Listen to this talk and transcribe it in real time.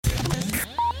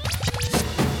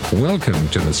Welcome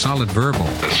to the Solid Verbal.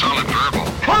 The Solid Verbal.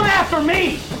 Come after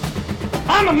me!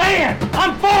 I'm a man!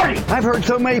 I'm 40! I've heard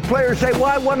so many players say, well,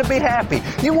 I want to be happy.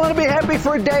 You want to be happy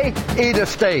for a day? Eat a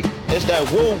steak. It's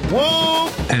that woo-woo!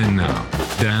 And now,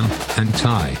 Dan and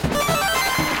Ty.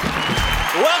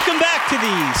 Welcome back to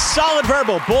the Solid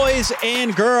Verbal, boys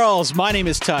and girls. My name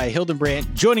is Ty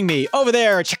Hildenbrandt. Joining me over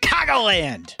there at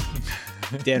Chicagoland,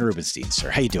 Dan Rubenstein, sir.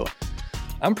 How you doing?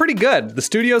 I'm pretty good. The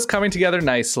studio's coming together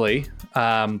nicely.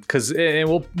 Because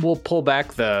we'll pull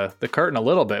back the curtain a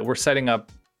little bit. We're setting up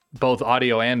both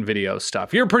audio and video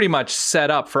stuff. You're pretty much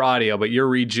set up for audio, but you're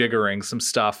rejiggering some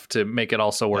stuff to make it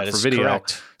also work for video.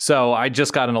 Correct. So I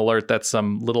just got an alert that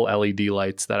some little LED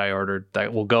lights that I ordered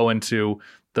that will go into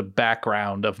the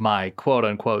background of my quote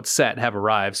unquote set have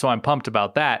arrived. So I'm pumped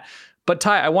about that. But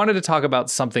Ty, I wanted to talk about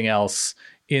something else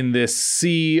in this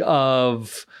sea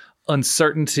of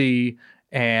uncertainty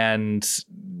and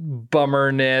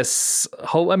bummerness.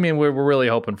 I mean, we're really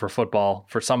hoping for football,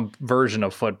 for some version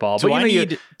of football. Do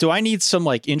I need some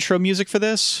like intro music for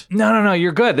this? No.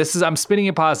 You're good. I'm spinning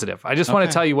it positive. I just want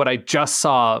to tell you what I just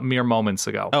saw mere moments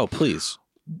ago. Oh, please.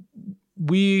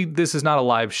 This is not a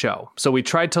live show. So we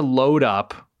tried to load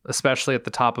up, especially at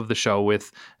the top of the show,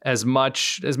 with as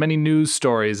many news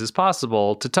stories as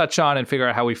possible to touch on and figure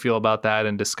out how we feel about that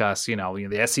and discuss,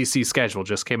 the SEC schedule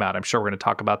just came out. I'm sure we're going to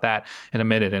talk about that in a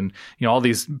minute. And, all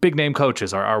these big name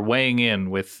coaches are weighing in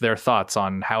with their thoughts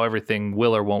on how everything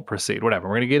will or won't proceed, whatever.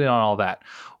 We're going to get in on all that.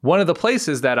 One of the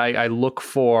places that I look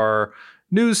for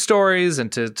news stories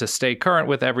and to stay current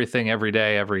with everything every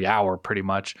day, every hour, pretty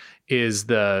much, is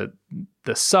the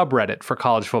subreddit for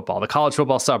college football, the college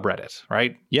football subreddit,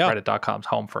 right? Yeah. Reddit.com's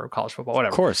home for college football,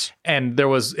 whatever. Of course. And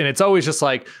it's always just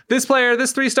like, this player,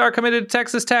 this 3-star committed to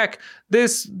Texas Tech.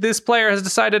 This player has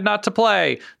decided not to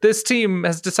play. This team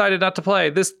has decided not to play.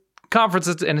 This conference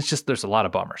is, and it's just, there's a lot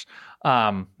of bummers.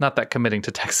 Not that committing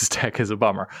to Texas Tech is a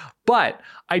bummer, but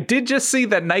I did just see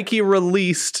that Nike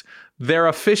released their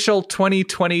official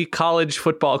 2020 college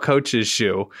football coaches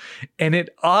shoe, and it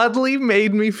oddly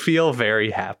made me feel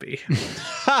very happy.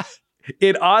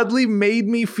 It oddly made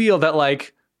me feel that,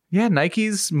 like, yeah,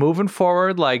 Nike's moving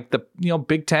forward, like the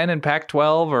Big Ten and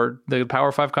Pac-12 or the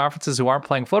Power 5 conferences who aren't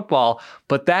playing football,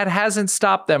 but that hasn't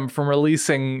stopped them from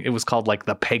releasing, it was called like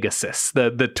the Pegasus, the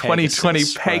 2020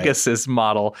 Pegasus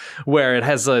model, where it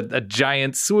has a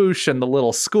giant swoosh and the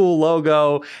little school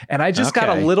logo, and I just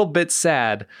got a little bit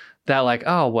sad that, like,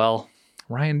 oh, well,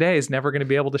 Ryan Day is never going to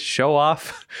be able to show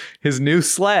off his new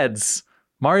sleds.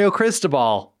 Mario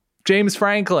Cristobal, James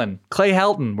Franklin, Clay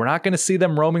Helton, we're not going to see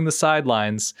them roaming the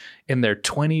sidelines in their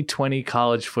 2020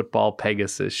 college football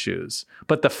Pegasus shoes.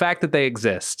 But the fact that they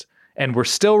exist and were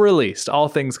still released, all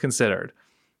things considered,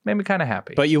 made me kind of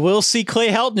happy. But you will see Clay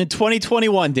Helton in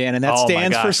 2021, Dan, and that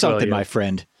stands for something, my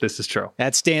friend. This is true.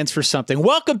 That stands for something.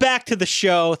 Welcome back to the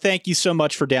show. Thank you so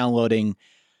much for downloading.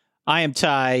 I am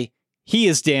Ty. He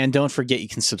is Dan. Don't forget you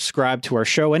can subscribe to our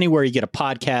show anywhere you get a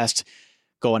podcast,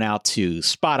 going out to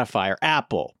Spotify or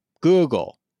Apple,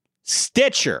 Google,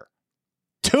 Stitcher,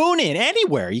 TuneIn,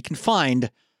 anywhere you can find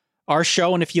our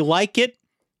show. And if you like it,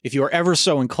 if you are ever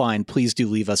so inclined, please do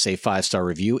leave us a 5-star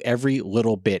review. Every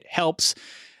little bit helps,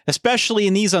 especially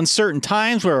in these uncertain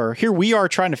times where here we are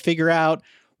trying to figure out,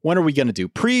 when are we going to do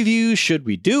previews? Should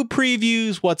we do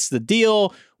previews? What's the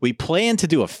deal? We plan to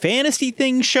do a fantasy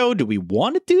thing show. Do we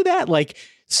want to do that? Like,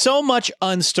 so much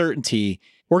uncertainty.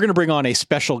 We're going to bring on a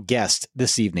special guest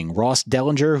this evening, Ross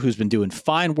Dellenger, who's been doing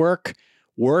fine work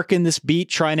in this beat,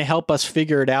 trying to help us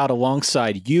figure it out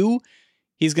alongside you.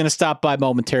 He's going to stop by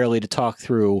momentarily to talk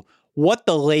through what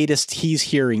the latest he's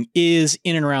hearing is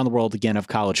in and around the world again of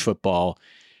college football,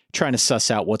 trying to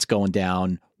suss out what's going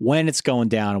down, when it's going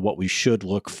down, and what we should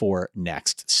look for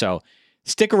next. So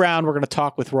stick around. We're going to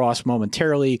talk with Ross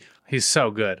momentarily. He's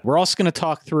so good. We're also going to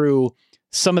talk through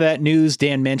some of that news.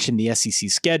 Dan mentioned the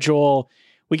SEC schedule.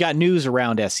 We got news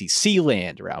around SEC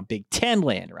land, around Big Ten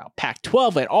land, around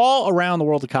Pac-12 land, all around the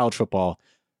world of college football.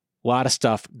 A lot of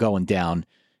stuff going down.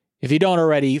 If you don't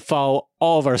already, follow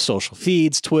all of our social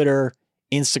feeds, Twitter,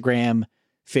 Instagram,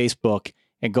 Facebook,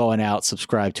 and going out,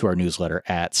 subscribe to our newsletter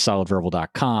at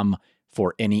solidverbal.com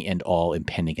for any and all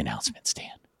impending announcements,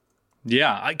 Dan.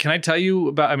 Yeah. Can I tell you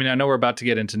about, I know we're about to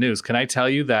get into news. Can I tell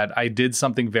you that I did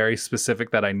something very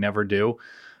specific that I never do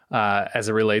as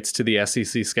it relates to the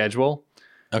SEC schedule?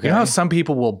 Okay. You know how some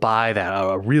people will buy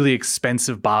a really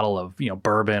expensive bottle of,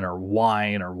 bourbon or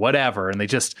wine or whatever, and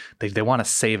they want to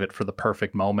save it for the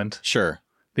perfect moment. Sure.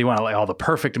 They want to the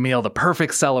perfect meal, the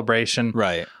perfect celebration.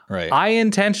 Right. I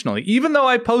intentionally, even though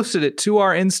I posted it to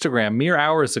our Instagram mere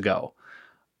hours ago,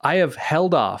 I have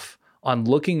held off on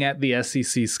looking at the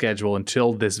SEC schedule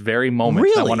until this very moment.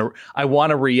 Really? I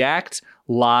want to react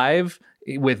live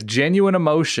with genuine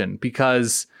emotion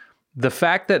because the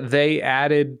fact that they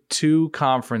added 2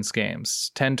 conference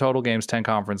games, 10 total games, 10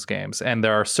 conference games, and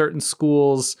there are certain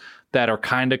schools that are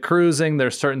kind of cruising.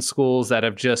 There's certain schools that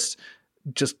have just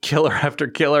killer after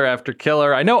killer after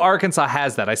killer. I know Arkansas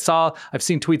has that. I've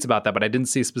seen tweets about that, but I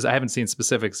haven't seen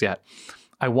specifics yet.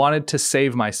 I wanted to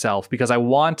save myself because I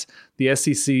want the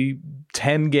SEC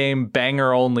 10-game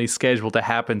banger-only schedule to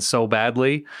happen so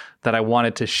badly that I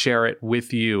wanted to share it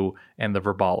with you and the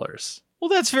Verballers. Well,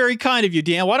 that's very kind of you,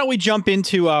 Dan. Why don't we jump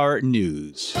into our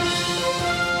news?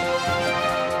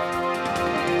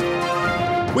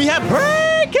 We have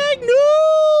breaking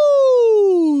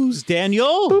news,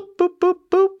 Daniel. Boop, boop, boop,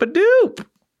 boop, a-doop.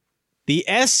 The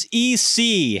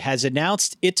SEC has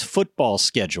announced its football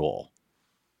schedule.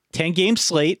 10-game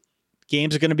slate.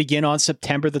 Games are going to begin on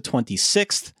September the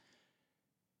 26th.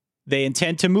 They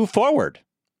intend to move forward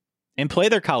and play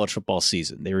their college football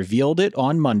season. They revealed it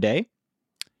on Monday.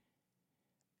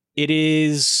 It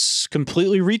is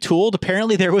completely retooled.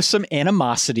 Apparently, there was some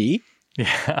animosity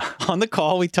on the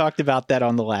call. We talked about that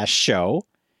on the last show.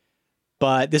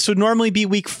 But this would normally be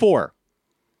week 4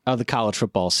 of the college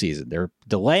football season. They're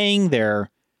delaying.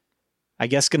 They're, I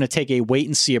guess, going to take a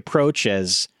wait-and-see approach,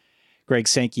 as Greg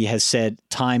Sankey has said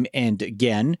time and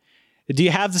again. Do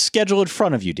you have the schedule in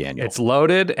front of you, Daniel? It's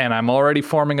loaded, and I'm already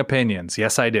forming opinions.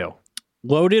 Yes, I do.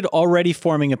 Loaded, already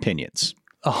forming opinions.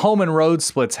 Home and road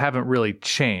splits haven't really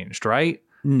changed, right?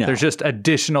 No. There's just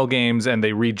additional games, and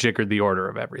they rejiggered the order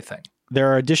of everything.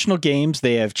 There are additional games.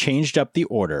 They have changed up the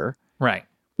order. Right.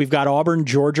 We've got Auburn,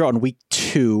 Georgia on week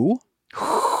 2.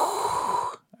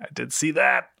 I did see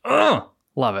that.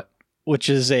 Love it. Which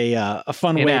is a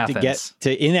fun In way Athens. to get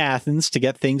to in Athens to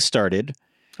get things started.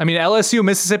 I mean, LSU,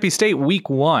 Mississippi State, week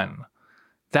 1.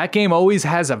 That game always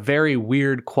has a very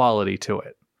weird quality to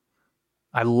it.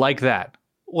 I like that.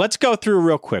 Let's go through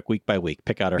real quick, week by week.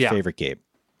 Pick out our favorite game.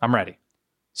 I'm ready.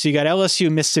 So you got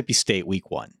LSU, Mississippi State, week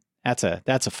 1. That's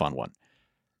a fun one.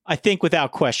 I think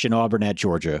without question, Auburn at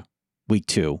Georgia, week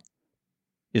 2,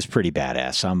 is pretty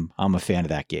badass. I'm a fan of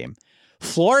that game.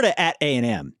 Florida at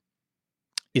A&M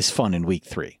is fun in week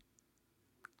 3.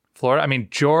 Florida, I mean,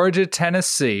 Georgia,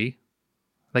 Tennessee.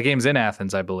 The game's in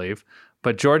Athens, I believe.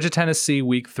 But Georgia, Tennessee,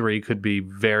 week 3 could be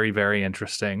very, very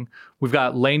interesting. We've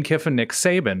got Lane Kiffin, Nick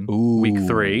Saban, week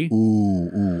 3.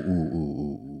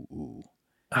 Ooh.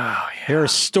 Oh, yeah.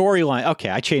 There's a storyline. Okay,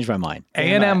 I changed my mind.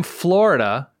 A&M,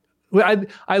 Florida.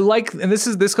 I like, and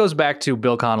this goes back to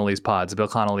Bill Connolly's pods. Bill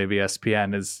Connolly of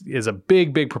ESPN is a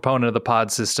big proponent of the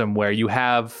pod system where you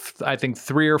have, I think,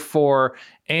 3 or 4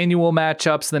 annual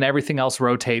matchups, then everything else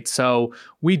rotates. So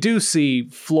we do see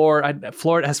Florida.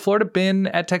 Has Florida been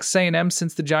at Texas A&M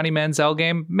since the Johnny Manziel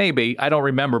game? Maybe. I don't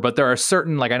remember, but there are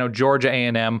certain, like I know Georgia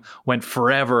A&M went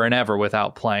forever and ever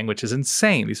without playing, which is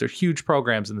insane. These are huge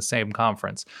programs in the same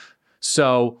conference.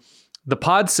 So the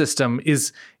pod system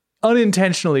is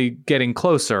unintentionally getting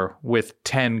closer with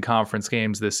 10 conference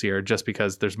games this year just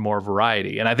because there's more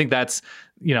variety. And I think that's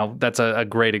a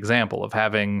great example of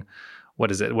having,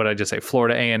 what did I just say?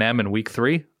 Florida A&M in week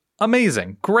 3.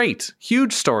 Amazing. Great.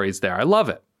 Huge stories there. I love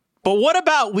it. But what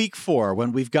about week 4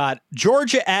 when we've got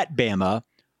Georgia at Bama,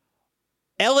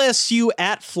 LSU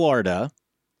at Florida,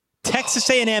 Texas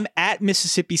A&M at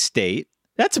Mississippi State?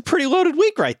 That's a pretty loaded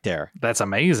week right there. That's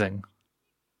amazing.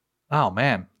 Oh,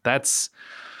 man.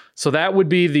 So that would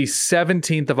be the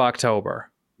 17th of October.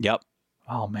 Yep.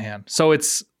 Oh, man. So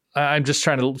I'm just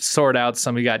trying to sort out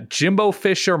some. We got Jimbo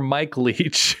Fisher, Mike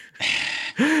Leach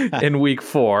in week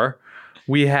 4.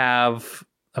 We've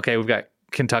got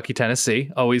Kentucky, Tennessee,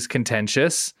 always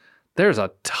contentious. There's a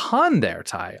ton there,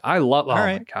 Ty. I love,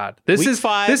 right. My God. This Week is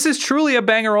 5. This is truly a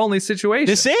banger only situation.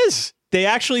 This is. They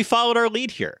actually followed our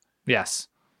lead here. Yes.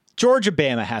 Georgia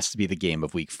Bama has to be the game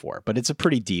of week 4, but it's a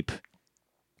pretty deep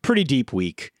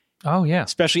week. Oh, yeah.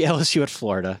 Especially LSU at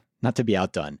Florida, not to be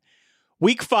outdone.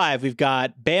 Week 5, we've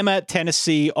got Bama at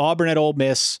Tennessee, Auburn at Ole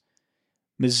Miss,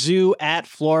 Mizzou at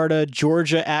Florida,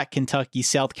 Georgia at Kentucky,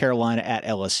 South Carolina at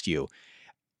LSU.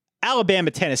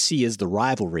 Alabama, Tennessee is the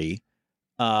rivalry.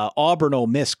 Auburn, Ole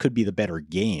Miss could be the better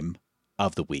game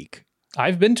of the week.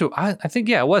 I've been to, I think,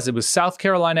 it was South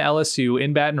Carolina, LSU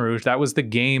in Baton Rouge. That was the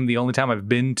game, the only time I've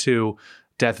been to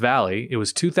Death Valley. It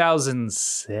was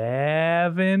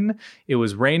 2007. It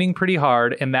was raining pretty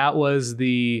hard, and that was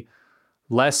the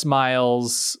Les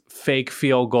Miles fake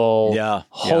field goal. Yeah.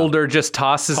 Holder just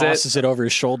tosses it over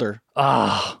his shoulder.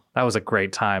 Ah, that was a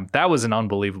great time. That was an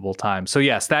unbelievable time. So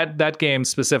yes, that game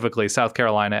specifically, South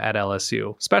Carolina at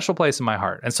LSU, special place in my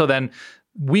heart. And so then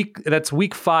That's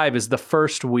week 5 is the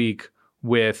first week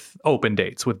with open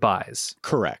dates, with buys.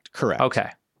 Correct. Okay.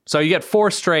 So you get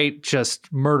 4 straight,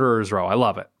 just murderer's row. I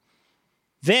love it.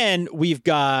 Then we've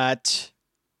got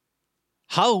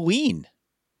Halloween.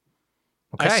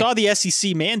 Okay. I saw the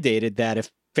SEC mandated that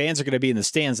if fans are going to be in the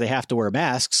stands, they have to wear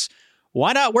masks.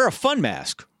 Why not wear a fun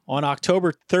mask on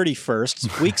October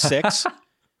 31st, week 6?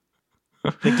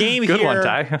 The game Good here. one,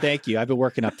 Ty. Thank you. I've been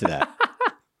working up to that.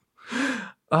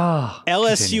 LSU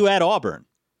LSU at Auburn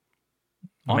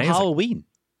on Amazing. Halloween.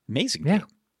 Amazing Yeah. game.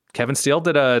 Kevin Steele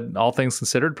did all things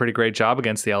considered, pretty great job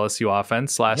against the LSU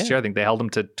offense last year. I think they held them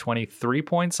to 23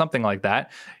 points, something like that.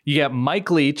 You got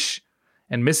Mike Leach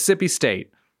and Mississippi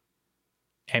State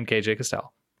and KJ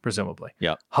Costello, presumably.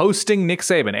 Yeah. Hosting Nick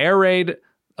Saban. Air Raid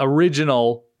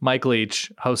original Mike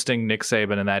Leach hosting Nick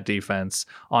Saban in that defense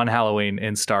on Halloween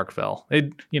in Starkville.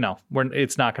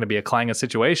 It's not going to be a clanging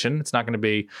situation. It's not going to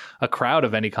be a crowd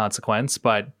of any consequence,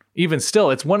 but even still,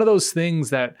 it's one of those things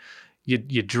that you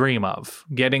dream of,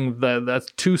 getting the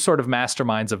 2 sort of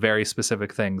masterminds of very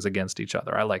specific things against each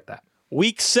other. I like that.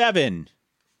 Week 7,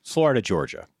 Florida,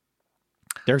 Georgia.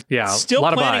 They're a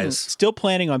lot of buys. Still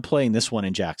planning on playing this one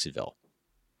in Jacksonville.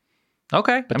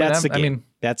 Okay. But that's the game.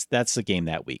 That's the game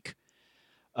that week.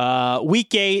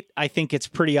 Week 8, I think it's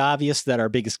pretty obvious that our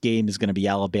biggest game is going to be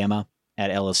Alabama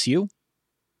at LSU.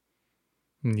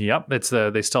 Yep.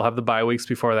 They still have the bye weeks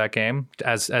before that game,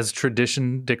 as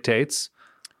tradition dictates.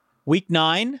 Week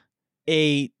 9,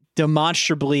 a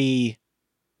demonstrably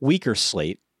weaker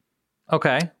slate.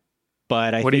 Okay.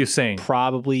 But what are you saying?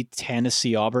 Probably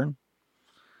Tennessee, Auburn.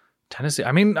 Tennessee.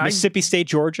 I mean, Mississippi State,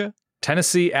 Georgia.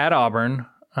 Tennessee at Auburn.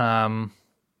 I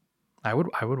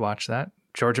would watch that.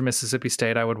 Georgia, Mississippi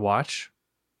State. I would watch.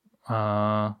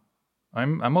 I'm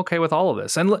okay with all of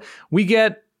this. And we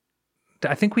get.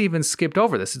 I think we even skipped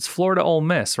over this. It's Florida, Ole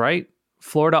Miss, right?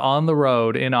 Florida on the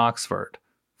road in Oxford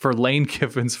for Lane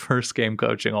Kiffin's first game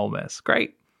coaching Ole Miss.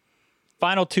 Great.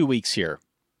 Final 2 weeks here.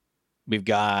 We've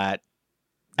got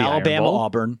The Iron Alabama, Bowl.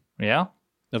 Auburn. Yeah.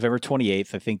 November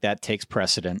 28th. I think that takes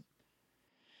precedent.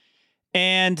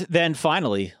 And then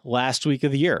finally, last week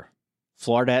of the year,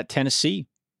 Florida at Tennessee.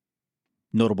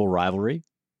 Notable rivalry.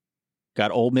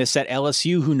 Got Ole Miss at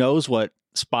LSU. Who knows what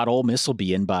spot Ole Miss will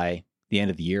be in by the end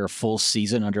of the year, a full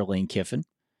season under Lane Kiffin.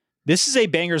 This is a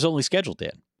bangers only schedule,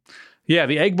 Dan. Yeah,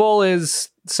 the Egg Bowl is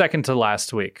second to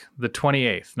last week, the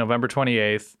 28th, November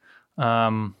 28th.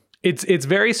 It's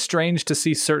very strange to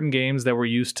see certain games that we're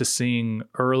used to seeing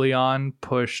early on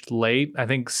pushed late. I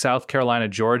think South Carolina,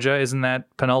 Georgia is in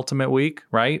that penultimate week,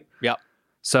 right? Yep.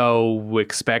 So we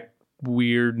expect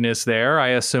weirdness there, I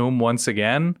assume, once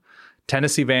again.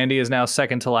 Tennessee Vandy is now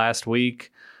second to last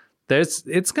week.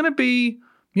 It's going to be,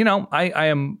 I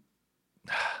am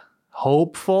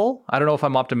hopeful. I don't know if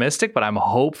I'm optimistic, but I'm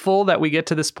hopeful that we get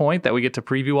to this point, that we get to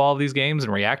preview all of these games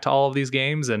and react to all of these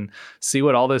games and see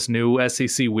what all this new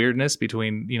SEC weirdness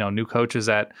between, new coaches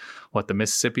at the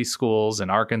Mississippi schools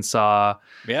and Arkansas.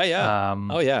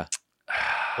 Yeah.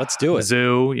 Let's do it.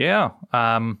 Zoo. Yeah.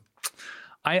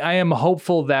 I am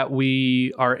hopeful that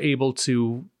we are able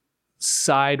to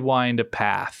sidewind a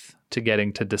path to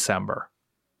getting to December.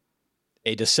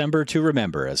 A December to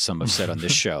remember, as some have said on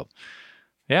this show.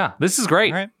 Yeah, this is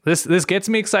great. Right. This gets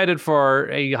me excited for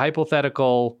a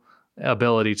hypothetical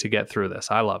ability to get through this.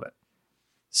 I love it.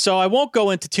 So I won't go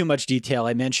into too much detail.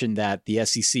 I mentioned that the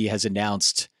SEC has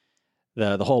announced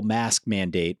the whole mask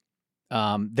mandate.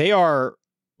 They are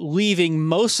leaving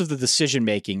most of the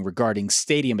decision-making regarding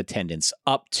stadium attendance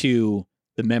up to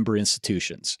the member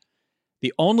institutions.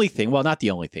 The only thing, well, not the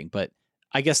only thing, but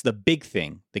I guess the big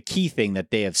thing, the key thing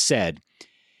that they have said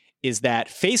is that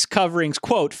face coverings,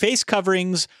 quote, face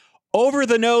coverings over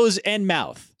the nose and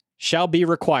mouth shall be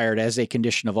required as a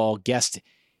condition of all guest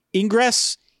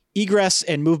ingress, egress,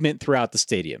 and movement throughout the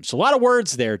stadium. So a lot of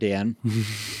words there, Dan.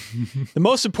 The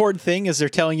most important thing is they're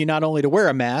telling you not only to wear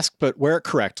a mask, but wear it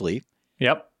correctly.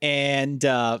 Yep. And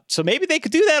so maybe they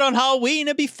could do that on Halloween.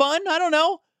 It'd be fun. I don't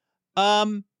know.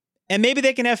 And maybe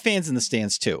they can have fans in the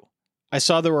stands too. I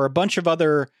saw there were a bunch of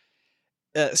other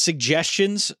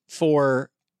suggestions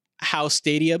for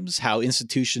how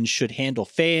institutions should handle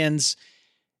fans.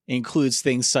 It includes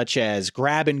things such as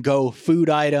grab and go food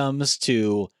items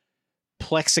to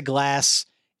plexiglass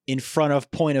in front of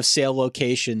point of sale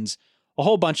locations, a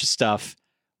whole bunch of stuff.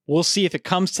 We'll see if it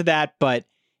comes to that, but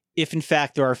if in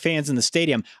fact there are fans in the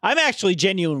stadium, I'm actually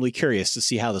genuinely curious to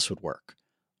see how this would work.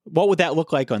 What would that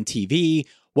look like on TV?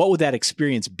 What would that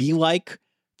experience be like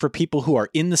for people who are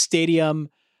in the stadium?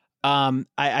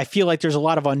 I feel like there's a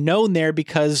lot of unknown there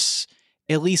because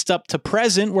at least up to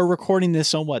present, we're recording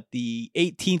this on the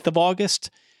 18th of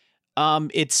August.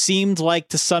 It seemed like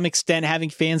to some extent having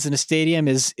fans in a stadium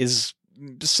is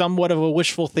somewhat of a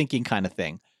wishful thinking kind of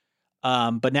thing.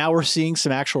 But now we're seeing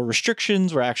some actual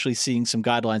restrictions. We're actually seeing some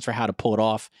guidelines for how to pull it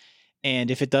off.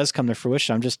 And if it does come to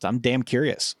fruition, I'm damn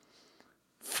curious.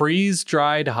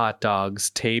 Freeze-dried hot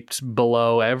dogs taped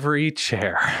below every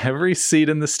chair, every seat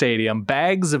in the stadium,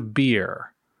 bags of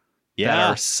beer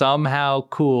that are somehow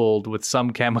cooled with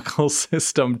some chemical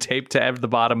system taped to the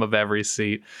bottom of every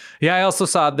seat. Yeah, I also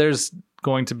saw there's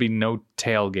going to be no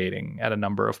tailgating at a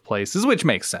number of places, which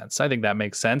makes sense. I think that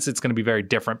makes sense. It's going to be very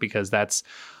different because that's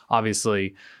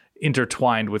obviously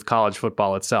intertwined with college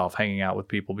football itself, hanging out with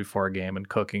people before a game and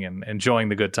cooking and enjoying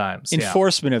the good times.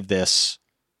 Enforcement of this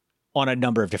on a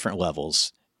number of different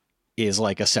levels is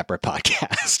like a separate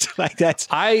podcast. Like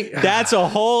that's a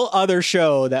whole other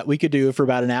show that we could do for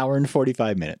about an hour and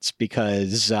 45 minutes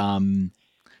because the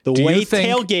way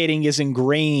tailgating is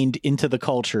ingrained into the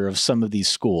culture of some of these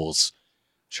schools.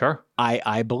 Sure.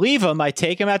 I believe them. I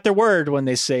take them at their word when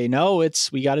they say, no,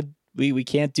 we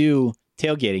can't do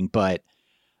tailgating, but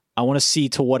I want to see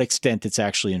to what extent it's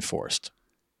actually enforced.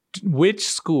 Which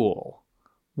school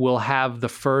will have the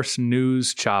first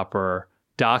news chopper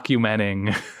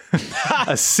documenting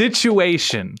a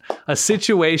situation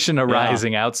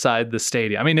arising outside the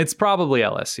stadium? I mean, it's probably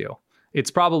LSU.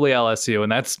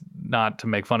 And that's not to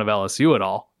make fun of LSU at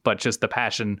all, but just the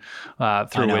passion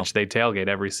through which they tailgate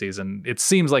every season. It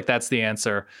seems like that's the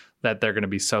answer, that they're going to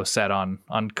be so set on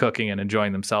cooking and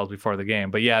enjoying themselves before the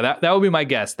game. But yeah, that would be my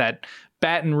guess. That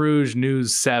Baton Rouge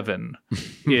News 7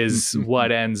 is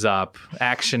what ends up,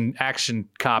 Action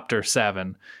Copter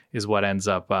 7 is what ends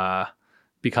up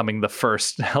becoming the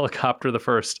first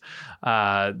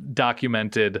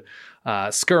documented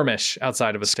skirmish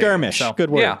outside of a stadium. Skirmish, so, good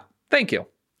word. Yeah, thank you.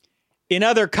 In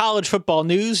other college football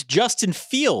news, Justin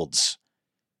Fields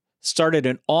started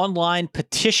an online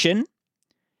petition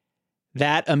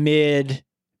that amid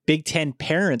Big Ten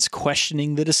parents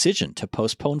questioning the decision to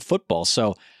postpone football.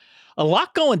 So a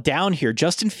lot going down here.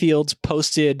 Justin Fields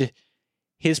posted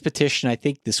his petition, I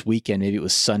think this weekend, maybe it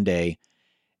was Sunday,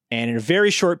 and in a very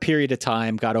short period of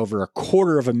time got over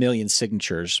 250,000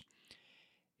 signatures.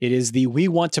 It is the We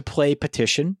Want to Play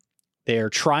petition. They are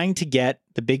trying to get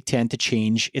the Big Ten to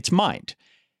change its mind.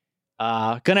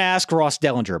 Going to ask Ross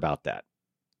Dellenger about that.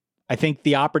 I think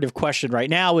the operative question right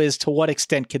now is, to what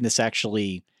extent can this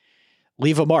actually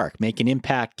leave a mark, make an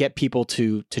impact, get people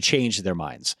to change their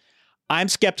minds? I'm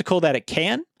skeptical that it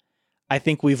can. I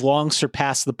think we've long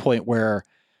surpassed the point where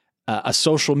a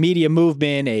social media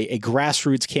movement, a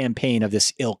grassroots campaign of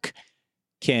this ilk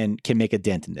can make a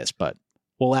dent in this. But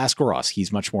we'll ask Ross.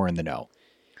 He's much more in the know.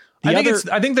 I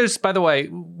think there's, by the way,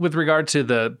 with regard to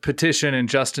the petition and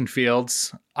Justin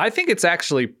Fields, I think it's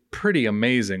actually pretty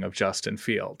amazing of Justin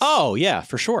Fields. Oh, yeah,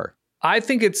 for sure. I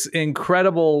think it's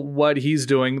incredible what he's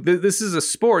doing. This is a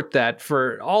sport that,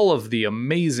 for all of the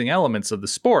amazing elements of the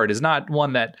sport, is not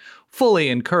one that fully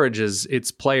encourages its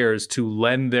players to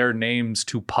lend their names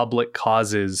to public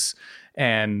causes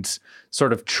and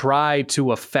sort of try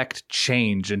to affect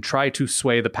change and try to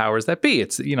sway the powers that be.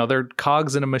 It's, they're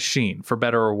cogs in a machine, for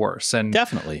better or worse. And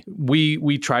definitely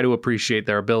we try to appreciate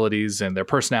their abilities and their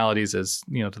personalities as,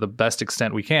 to the best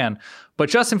extent we can. But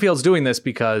Justin Fields doing this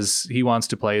because he wants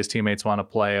to play, his teammates want to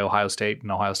play, Ohio State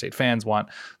and Ohio State fans want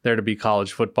there to be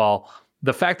college football.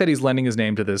 The fact that he's lending his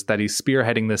name to this, that he's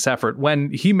spearheading this effort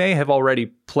when he may have already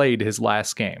played his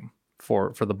last game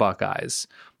for the Buckeyes,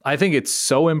 I think it's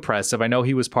so impressive. I know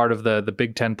he was part of the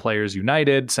Big Ten Players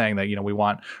United, saying that, we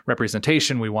want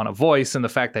representation, we want a voice, and the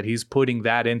fact that he's putting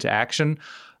that into action,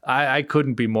 I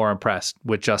couldn't be more impressed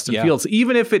with Justin Fields,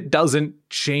 even if it doesn't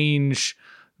change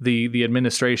the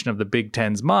administration of the Big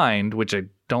Ten's mind, which I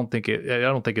don't think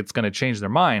it's going to change their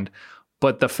mind.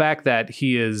 But the fact that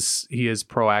he is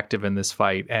proactive in this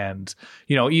fight, and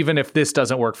even if this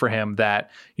doesn't work for him, that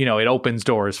it opens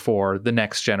doors for the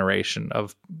next generation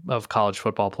of college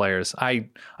football players. I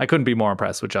couldn't be more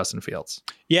impressed with Justin Fields.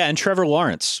 Yeah, and Trevor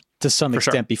Lawrence to some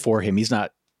extent before him. He's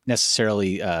not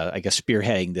necessarily, I guess,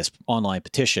 spearheading this online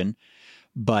petition,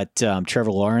 but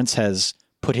Trevor Lawrence has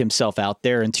put himself out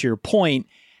there. And to your point,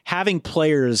 having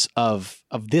players of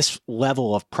this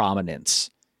level of prominence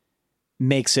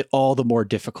makes it all the more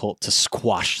difficult to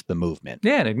squash the movement.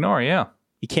 Yeah, and ignore it, yeah.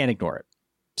 You can't ignore it.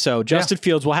 So Justin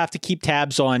Fields, will have to keep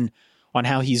tabs on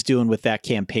how he's doing with that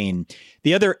campaign.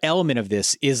 The other element of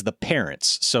this is the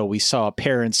parents. So we saw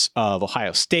parents of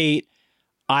Ohio State,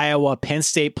 Iowa, Penn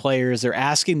State players. They're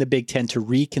asking the Big Ten to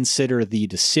reconsider the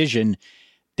decision.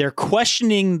 They're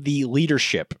questioning the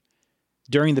leadership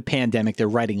during the pandemic. They're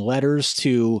writing letters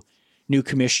to new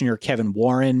commissioner Kevin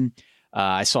Warren.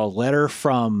 I saw a letter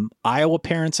from Iowa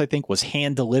parents, I think, was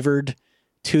hand-delivered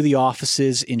to the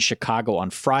offices in Chicago on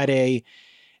Friday.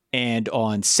 And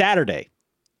on Saturday,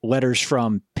 letters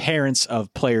from parents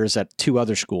of players at 2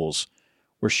 other schools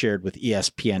were shared with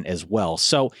ESPN as well.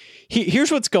 So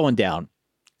here's what's going down.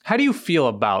 How do you feel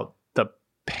about the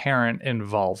parent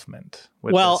involvement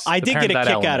with Well, this? I did get a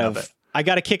kick out of I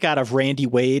got a kick out of Randy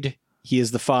Wade. He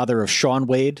is the father of Sean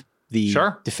Wade, the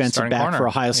defensive Starting back corner for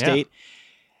Ohio State.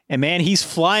 Yeah. And man, he's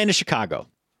flying to Chicago.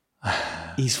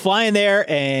 He's flying there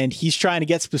and he's trying to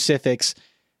get specifics,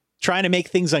 trying to make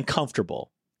things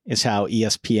uncomfortable, is how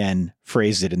ESPN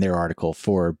phrased it in their article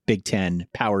for Big Ten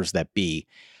powers that be.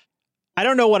 I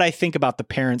don't know what I think about the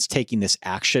parents taking this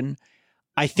action.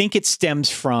 I think it stems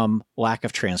from lack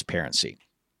of transparency.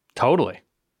 Totally.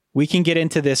 We can get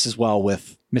into this as well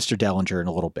with Mr. Dellenger in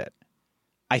a little bit.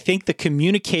 I think the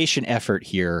communication effort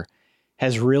here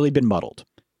has really been muddled.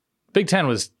 Big Ten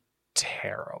was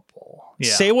terrible.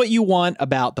 Yeah. Say what you want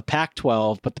about the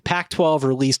Pac-12, but the Pac-12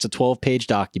 released a 12-page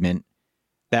document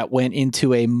that went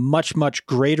into a much, much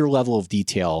greater level of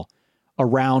detail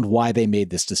around why they made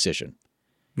this decision.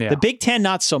 Yeah. The Big Ten,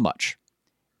 not so much.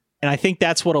 And I think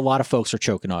that's what a lot of folks are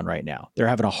choking on right now. They're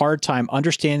having a hard time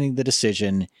understanding the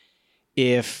decision.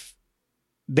 If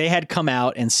they had come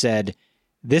out and said,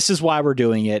 this is why we're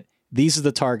doing it, these are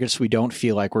the targets we don't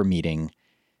feel like we're meeting,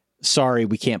 sorry,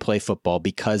 we can't play football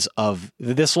because of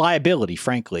this liability,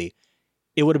 frankly,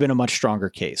 it would have been a much stronger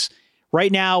case.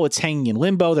 Right now, it's hanging in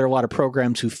limbo. There are a lot of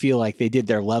programs who feel like they did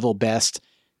their level best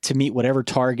to meet whatever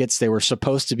targets they were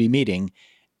supposed to be meeting,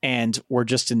 and we're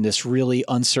just in this really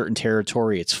uncertain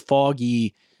territory. It's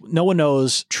foggy. No one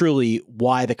knows truly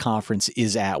why the conference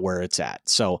is at where it's at.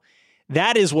 So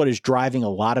that is what is driving a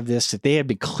lot of this. If they had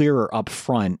been clearer up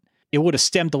front, it would have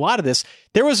stemmed a lot of this.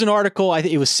 There was an article, I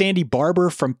think it was Sandy Barber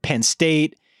from Penn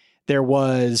State. There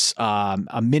was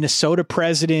a Minnesota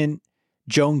president,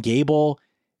 Joan Gable.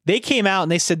 They came out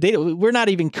and they said we're not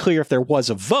even clear if there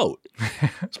was a vote.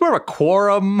 It's more of a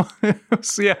quorum.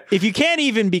 Yeah. If you can't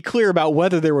even be clear about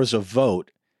whether there was a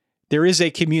vote, there is a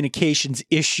communications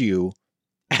issue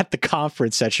at the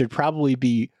conference that should probably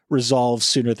be resolved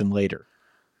sooner than later.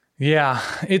 Yeah,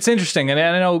 it's interesting. And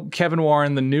I know Kevin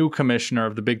Warren, the new commissioner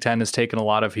of the Big Ten, has taken a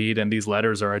lot of heat, and these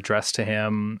letters are addressed to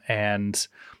him. And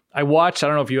I don't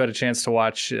know if you had a chance to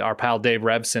watch our pal Dave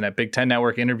Revson at Big Ten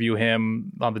Network interview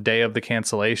him on the day of the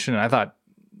cancellation. And I thought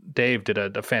Dave did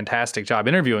a fantastic job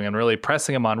interviewing and really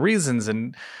pressing him on reasons.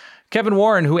 And Kevin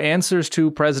Warren, who answers to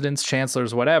presidents,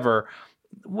 chancellors, whatever,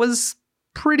 was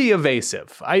pretty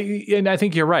evasive. And I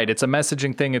think you're right. It's a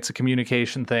messaging thing. It's a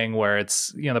communication thing where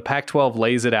it's, the Pac-12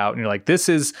 lays it out and you're like,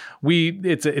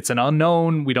 it's an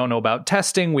unknown. We don't know about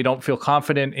testing. We don't feel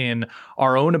confident in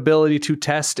our own ability to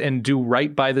test and do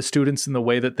right by the students in the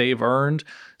way that they've earned.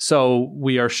 So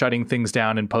we are shutting things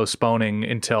down and postponing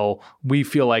until we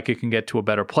feel like it can get to a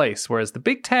better place. Whereas the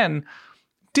Big Ten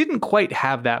didn't quite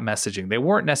have that messaging. They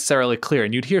weren't necessarily clear.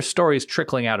 And you'd hear stories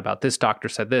trickling out about this doctor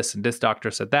said this and this doctor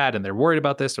said that, and they're worried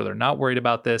about this or they're not worried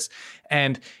about this.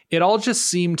 And it all just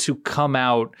seemed to come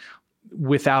out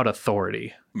without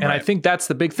authority. And right. I think that's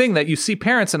the big thing that you see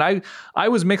parents. And I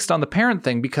was mixed on the parent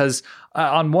thing because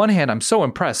on one hand, I'm so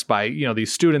impressed by,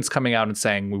 these students coming out and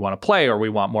saying we want to play or we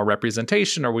want more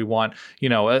representation or we want,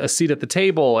 a seat at the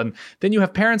table. And then you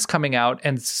have parents coming out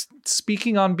and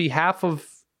speaking on behalf of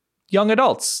young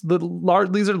adults.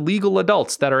 These are legal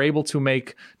adults that are able to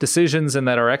make decisions and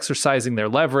that are exercising their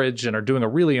leverage and are doing a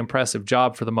really impressive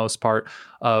job for the most part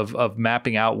of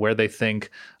mapping out where they think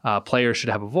players should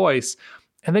have a voice.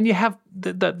 And then you have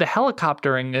the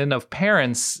helicoptering in of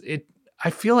parents. I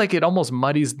feel like it almost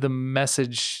muddies the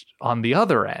message on the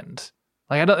other end.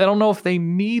 Like I don't know if they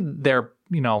need their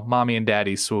mommy and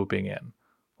daddy swooping in.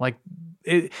 Like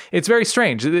it's very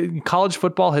strange. College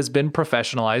football has been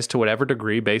professionalized to whatever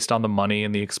degree based on the money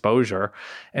and the exposure.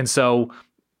 And so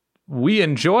we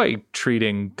enjoy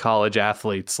treating college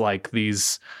athletes like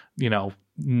these,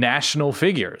 national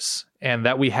figures, and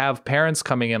that we have parents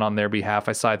coming in on their behalf.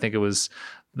 I think it was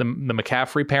the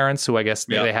McCaffrey parents who I guess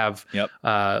they have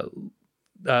a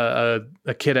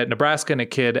kid at Nebraska and a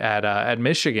kid at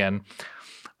Michigan.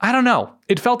 I don't know.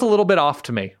 It felt a little bit off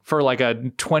to me for like a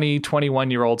 20,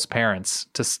 21-year-old's parents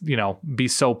to, be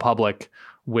so public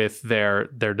with their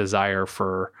desire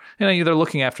for, they're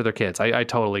looking after their kids. I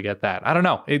totally get that. I don't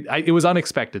know. It was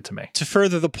unexpected to me. To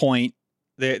further the point,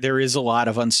 there is a lot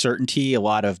of uncertainty, a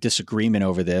lot of disagreement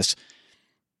over this.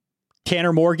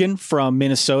 Tanner Morgan from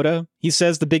Minnesota, he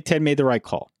says the Big Ten made the right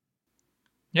call.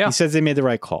 Yeah. He says they made the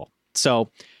right call. So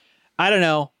I don't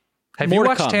know. Have you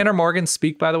watched Tanner Morgan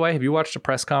speak, by the way? Have you watched a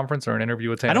press conference or an interview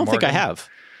with Tanner Morgan? I don't think I have.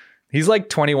 He's like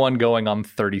 21 going on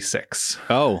 36.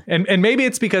 Oh. And maybe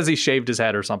it's because he shaved his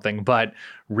head or something, but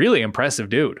really impressive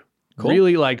dude. Cool.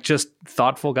 Really like just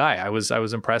thoughtful guy. I was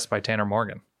impressed by Tanner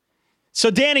Morgan. So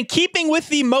Dan, in keeping with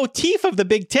the motif of the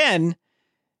Big Ten,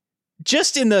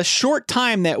 just in the short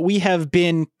time that we have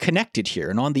been connected here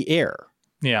and on the air.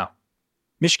 Yeah.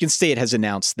 Michigan State has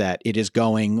announced that it is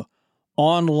going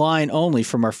online only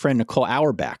from our friend Nicole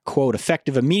Auerbach. Quote,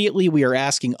 effective immediately, we are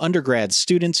asking undergrad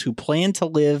students who plan to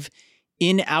live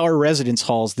in our residence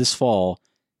halls this fall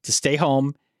to stay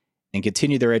home and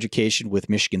continue their education with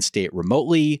Michigan State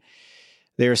remotely.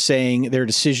 They're saying their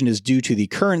decision is due to the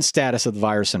current status of the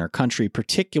virus in our country,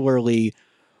 particularly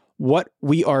what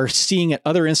we are seeing at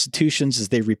other institutions as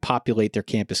they repopulate their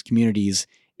campus communities.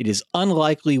 It is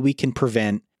unlikely we can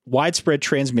prevent widespread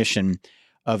transmission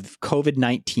of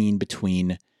COVID-19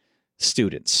 between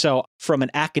students. So from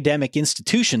an academic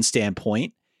institution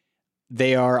standpoint,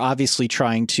 they are obviously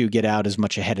trying to get out as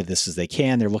much ahead of this as they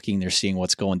can. They're seeing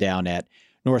what's going down at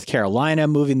North Carolina,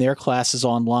 moving their classes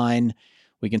online.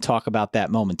 We can talk about that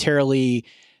momentarily.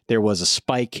 There was a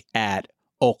spike at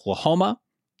Oklahoma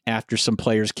after some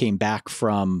players came back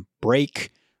from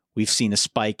break. We've seen a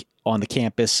spike on the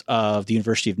campus of the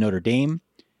University of Notre Dame.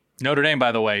 Notre Dame,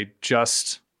 by the way,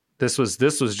 this was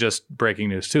just breaking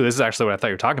news too. This is actually what I thought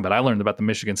you were talking about. I learned about the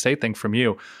Michigan State thing from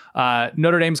you.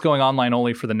 Notre Dame's going online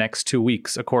only for the next 2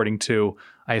 weeks, according to,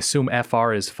 I assume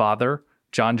FR is father,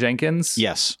 John Jenkins.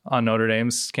 Yes. On Notre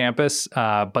Dame's campus.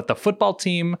 But the football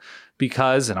team,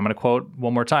 because, and I'm going to quote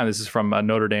one more time, this is from a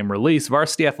Notre Dame release,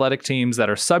 varsity athletic teams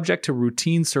that are subject to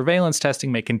routine surveillance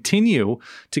testing may continue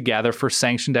to gather for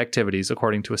sanctioned activities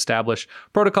according to established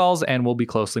protocols and will be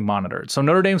closely monitored. So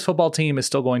Notre Dame's football team is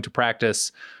still going to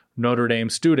practice. Notre Dame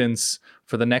students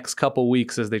for the next couple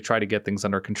weeks as they try to get things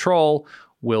under control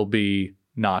will be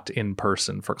not in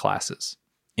person for classes.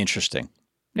 Interesting.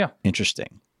 Yeah.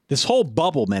 Interesting. This whole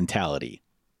bubble mentality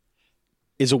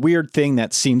is a weird thing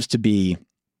that seems to be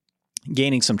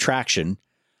gaining some traction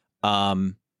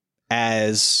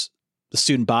as the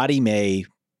student body may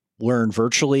learn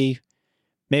virtually,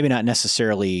 maybe not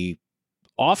necessarily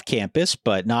off campus,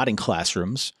 but not in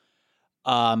classrooms.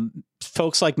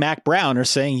 Folks like Mac Brown are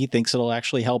saying he thinks it'll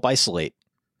actually help isolate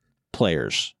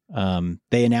players.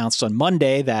 They announced on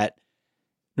Monday that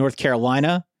North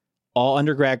Carolina, all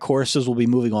undergrad courses will be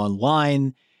moving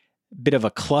online. Bit of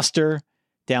a cluster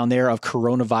down there of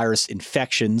coronavirus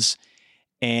infections.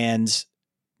 And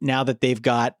now that they've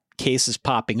got cases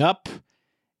popping up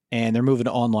and they're moving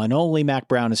to online only, Mac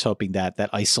Brown is hoping that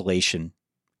that isolation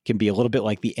can be a little bit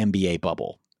like the NBA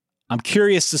bubble. I'm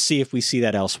curious to see if we see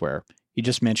that elsewhere. You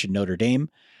just mentioned Notre Dame.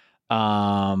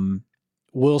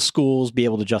 Will schools be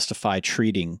able to justify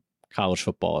treating college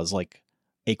football as like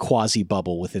a quasi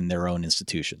bubble within their own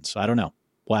institutions? I don't know.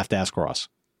 We'll have to ask Ross.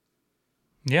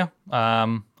 Yeah.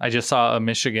 I just saw a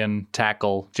Michigan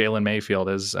tackle, Jalen Mayfield,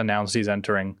 has announced he's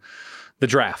entering the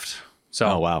draft. So,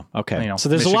 oh, wow. Okay. You know, so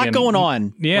there's Michigan, a lot going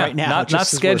on right now. Not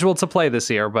scheduled to play this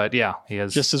year, but yeah, he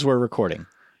is. Just as we're recording.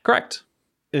 Correct.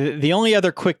 The only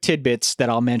other quick tidbits that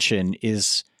I'll mention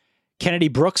is Kennedy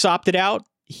Brooks opted out.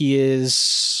 He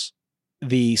is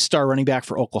the star running back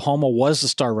for Oklahoma, was the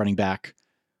star running back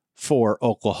for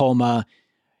Oklahoma.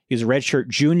 He was a redshirt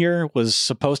junior, was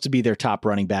supposed to be their top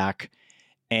running back.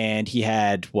 And he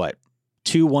had, 2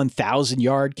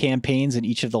 1,000-yard campaigns in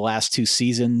each of the last 2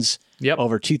 seasons. Yep.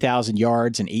 Over 2,000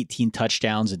 yards and 18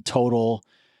 touchdowns in total.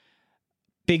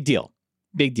 Big deal.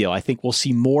 Big deal. I think we'll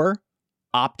see more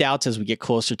opt-outs as we get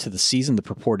closer to the season, the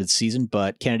purported season,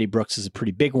 but Kennedy Brooks is a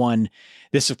pretty big one.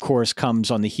 This, of course,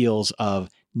 comes on the heels of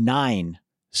 9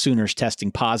 Sooners testing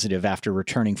positive after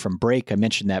returning from break. I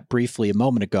mentioned that briefly a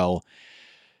moment ago.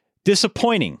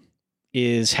 Disappointing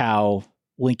is how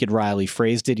Lincoln Riley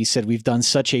phrased it. He said, we've done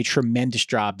such a tremendous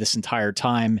job this entire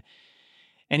time.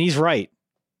 And he's right.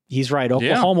 He's right.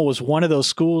 Oklahoma was one of those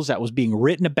schools that was being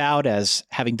written about as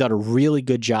having done a really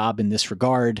good job in this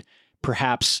regard.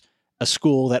 Perhaps a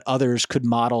school that others could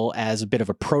model as a bit of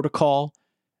a protocol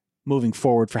moving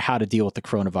forward for how to deal with the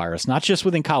coronavirus, not just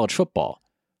within college football,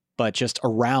 but just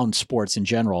around sports in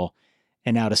general.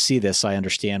 And now to see this, I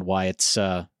understand why it's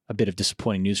a bit of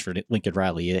disappointing news for Lincoln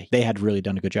Riley. They had really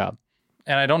done a good job.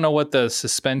 And I don't know what the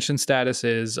suspension status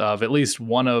is of at least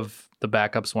one of the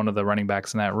backups, one of the running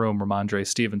backs in that room, Ramondre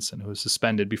Stevenson, who was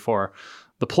suspended before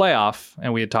the playoff.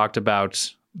 And we had talked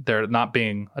about there not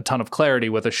being a ton of clarity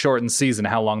with a shortened season,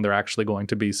 how long they're actually going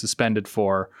to be suspended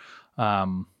for.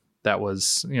 That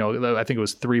was, I think it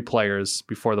was 3 players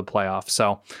before the playoff.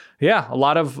 So, yeah, a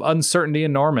lot of uncertainty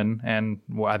in Norman. And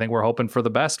I think we're hoping for the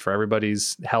best for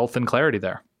everybody's health and clarity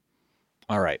there.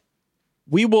 All right.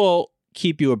 We will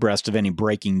keep you abreast of any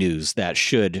breaking news that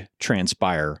should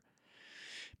transpire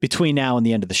between now and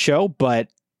the end of the show. But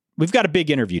we've got a big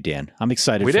interview, Dan. I'm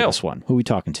excited for this one. Who are we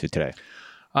talking to today?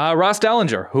 Ross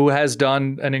Dellenger, who has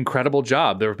done an incredible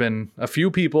job. There have been a few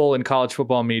people in college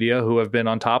football media who have been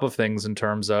on top of things in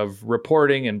terms of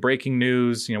reporting and breaking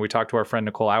news. We talked to our friend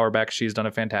Nicole Auerbach. She's done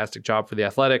a fantastic job for The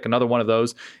Athletic. Another one of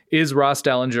those is Ross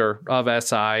Dellenger of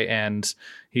SI, and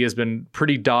he has been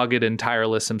pretty dogged and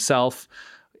tireless himself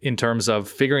in terms of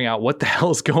figuring out what the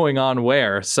hell is going on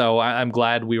where. So I'm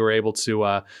glad we were able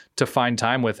to find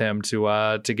time with him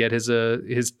to get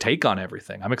his take on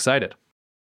everything. I'm excited.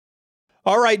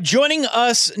 All right, joining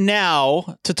us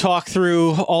now to talk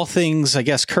through all things, I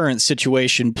guess, current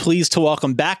situation. Pleased to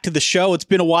welcome back to the show. It's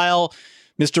been a while,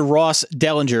 Mr. Ross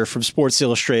Dellenger from Sports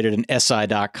Illustrated and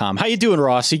SI.com. How you doing,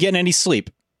 Ross? You getting any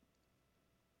sleep?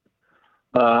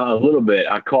 A little bit.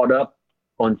 I caught up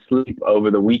on sleep over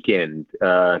the weekend,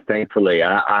 thankfully.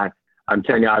 I'm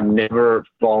telling you, I've never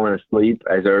fallen asleep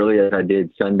as early as I did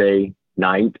Sunday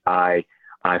night. I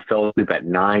fell asleep at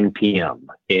 9 p.m.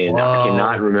 and I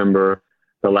cannot remember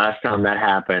the last time that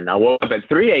happened. I woke up at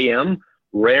 3 a.m.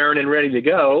 raring and ready to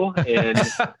go, and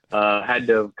had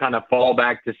to kind of fall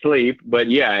back to sleep. But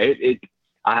yeah,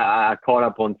 I caught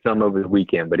up on some over the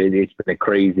weekend, but it's been a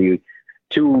crazy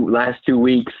last 2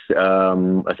 weeks,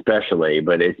 especially,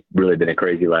 but it's really been a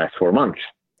crazy last 4 months.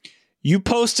 You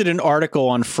posted an article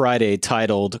on Friday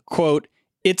titled, quote,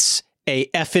 "It's a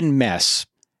effing mess.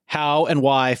 How and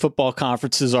why football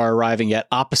conferences are arriving at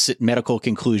opposite medical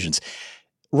conclusions."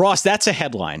 Ross, that's a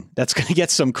headline. That's going to get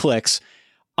some clicks.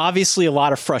 Obviously, a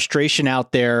lot of frustration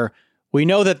out there. We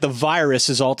know that the virus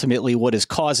is ultimately what is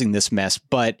causing this mess,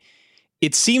 but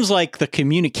it seems like the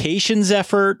communications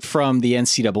effort from the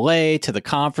NCAA to the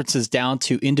conferences down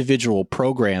to individual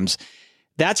programs,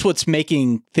 that's what's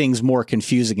making things more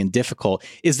confusing and difficult.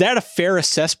 Is that a fair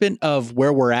assessment of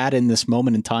where we're at in this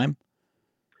moment in time?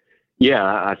 Yeah,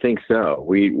 I think so.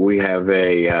 We have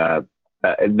the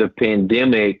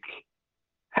pandemic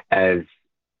has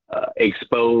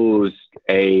exposed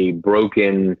a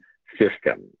broken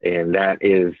system, and that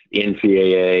is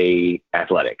NCAA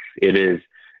athletics. It is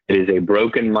a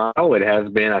broken model. It has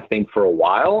been, I think, for a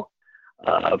while,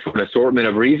 for an assortment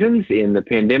of reasons, and the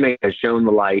pandemic has shown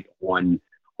the light on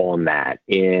that.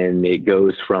 And it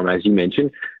goes from, as you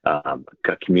mentioned,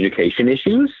 communication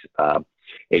issues.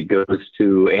 It goes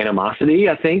to animosity,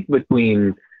 I think,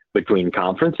 between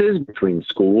conferences, between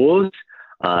schools,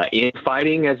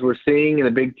 infighting, as we're seeing in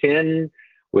the Big Ten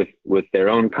with their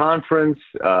own conference.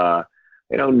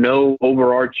 No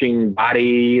overarching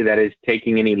body that is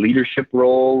taking any leadership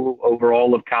role over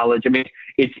all of college. I mean,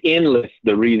 it's endless,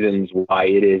 the reasons why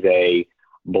it is a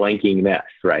blanking mess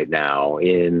right now.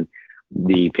 And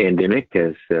the pandemic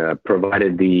has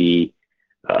provided the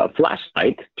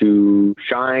flashlight to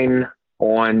shine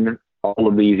on all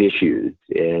of these issues.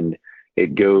 And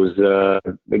it goes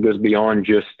beyond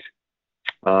just,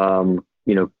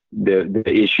 the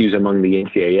issues among the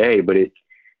NCAA, but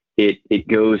it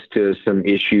goes to some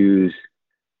issues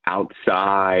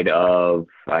outside of,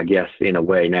 I guess, in a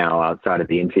way now, outside of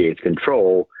the NCAA's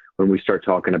control, when we start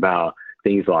talking about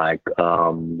things like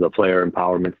the player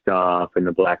empowerment stuff and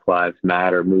the Black Lives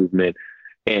Matter movement,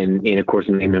 and of course,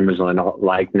 name, image, and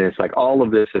likeness. Like, all of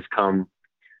this has come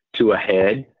to a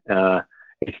head.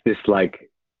 It's this like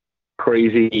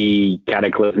crazy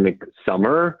cataclysmic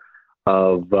summer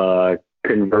of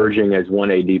converging, as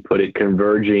one AD put it,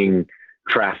 converging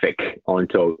traffic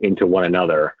into one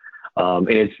another, and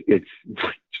it's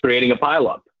creating a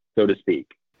pileup, so to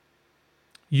speak.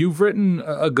 You've written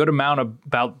a good amount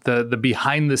about the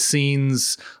behind the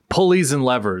scenes pulleys and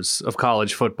levers of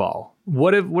college football.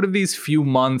 What have these few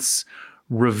months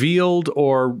revealed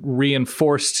or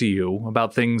reinforced to you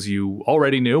about things you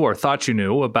already knew or thought you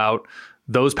knew about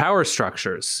those power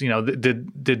structures?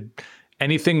 Did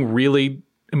anything really,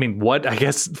 what, I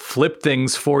guess, flipped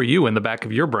things for you in the back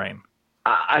of your brain?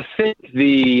 I think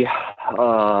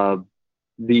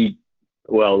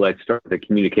well, let's start with the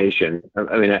communication.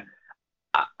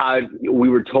 We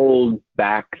were told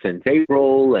back since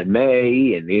April and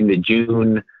May and into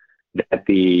June that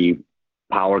the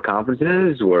power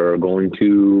conferences were going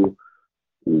to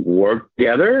work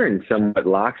together in somewhat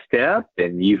lockstep,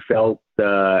 and you felt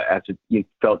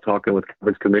talking with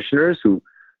conference commissioners who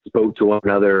spoke to one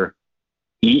another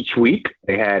each week.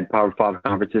 They had Power 5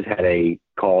 conferences had a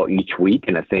call each week,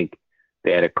 and I think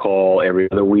they had a call every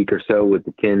other week or so with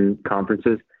the 10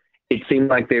 conferences. It seemed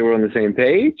like they were on the same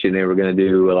page and they were going to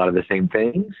do a lot of the same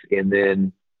things. And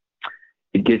then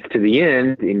it gets to the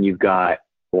end and you've got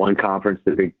one conference,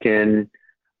 the Big Ten,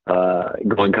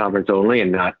 going conference only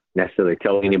and not necessarily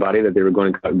tell anybody that they were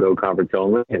going to go conference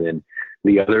only. And then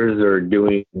the others are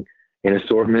doing an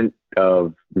assortment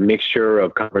of mixture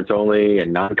of conference only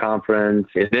and non-conference.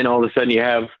 And then all of a sudden you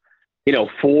have,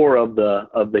 4 of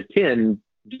the 10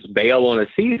 just bail on a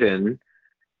season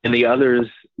and the others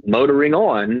motoring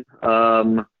on,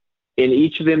 and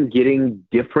each of them getting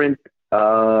different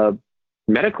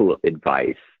medical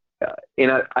advice.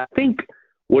 And I think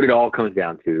what it all comes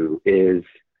down to is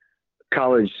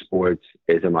college sports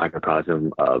is a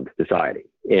microcosm of society,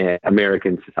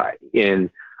 American society. And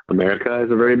America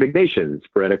is a very big nation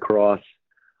spread across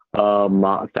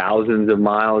thousands of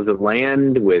miles of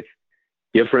land with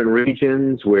different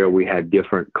regions where we have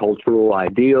different cultural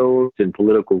ideals and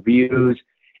political views.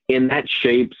 And that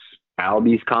shapes how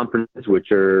these conferences,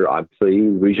 which are obviously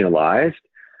regionalized,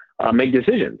 make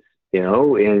decisions,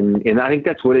 and I think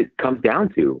that's what it comes down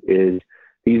to is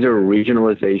these are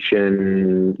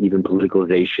regionalization, even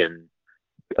politicalization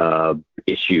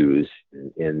issues.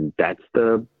 And that's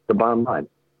the bottom line.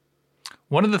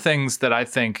 One of the things that I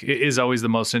think is always the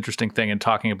most interesting thing in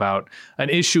talking about an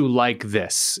issue like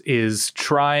this is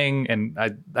trying, and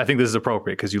I think this is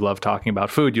appropriate because you love talking about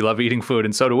food, you love eating food,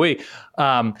 and so do we,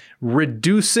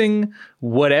 reducing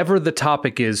whatever the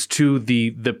topic is to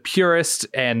the purest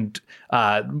and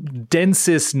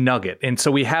densest nugget. And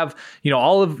so we have, we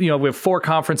have 4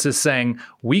 conferences saying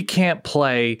we can't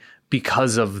play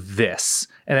because of this.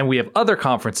 And then we have other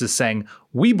conferences saying,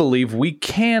 we believe we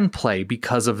can play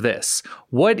because of this.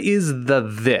 What is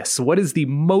this? What is the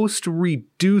most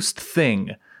reduced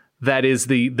thing that is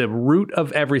the root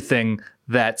of everything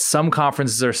that some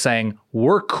conferences are saying,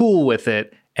 we're cool with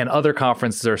it, and other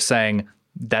conferences are saying,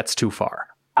 that's too far?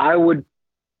 I would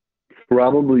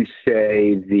probably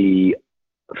say the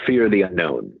fear of the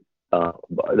unknown.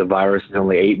 The virus is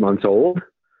only 8 months old.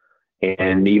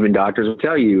 And even doctors will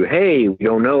tell you, hey, we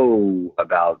don't know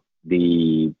about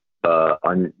these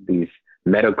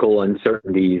medical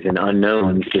uncertainties and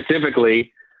unknowns,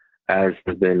 specifically, as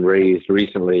has been raised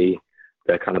recently,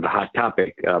 the kind of the hot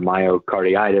topic,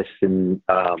 myocarditis and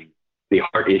the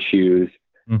heart issues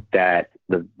that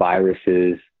the virus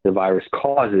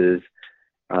causes,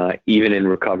 even in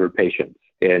recovered patients.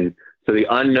 And so the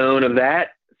unknown of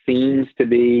that seems to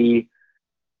be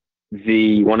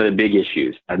one of the big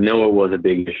issues. I know it was a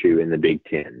big issue in the Big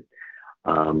Ten.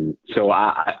 So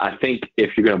I think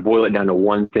if you're going to boil it down to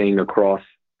one thing across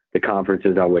the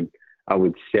conferences, I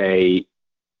would say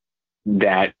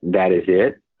that is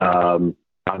it.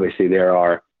 Obviously, there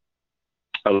are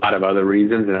a lot of other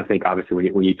reasons, and I think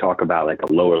obviously when you talk about like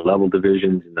the lower level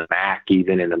divisions in the MAC,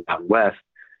 even in the Mountain West,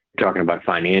 you're talking about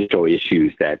financial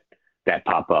issues that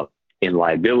pop up, and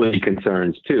liability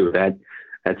concerns too.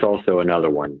 That's also another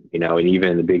one, and even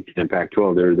in the Big Ten and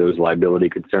Pac-12, there are those liability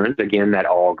concerns. Again, that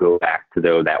all go back to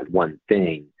that one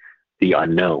thing, the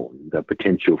unknown, the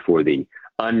potential for the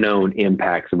unknown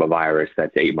impacts of a virus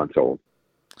that's 8 months old.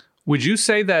 Would you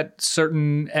say that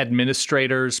certain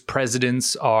administrators,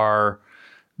 presidents are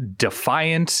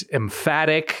defiant,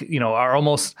 emphatic, are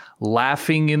almost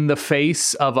laughing in the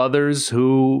face of others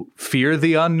who fear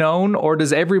the unknown? Or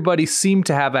does everybody seem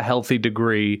to have a healthy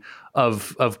degree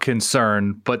of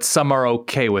concern, but some are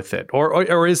okay with it?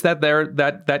 Or is that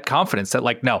that confidence that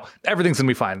like, no, everything's gonna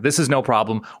be fine. This is no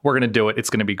problem. We're gonna do it.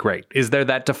 It's gonna be great. Is there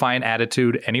that defiant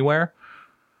attitude anywhere?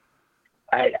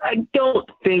 I don't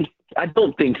think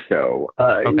so.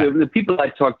 Okay. The people I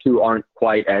talk to aren't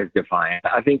quite as defiant.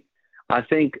 I think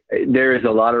there is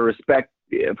a lot of respect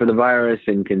for the virus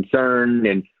and concern.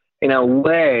 And in a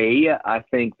way, I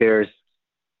think there's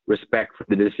respect for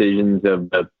the decisions of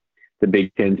the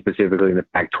Big Ten, specifically in the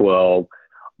Pac-12.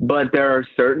 But there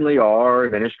certainly are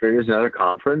administrators in other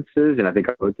conferences, and I think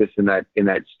I wrote this in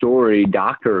that story,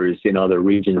 doctors in other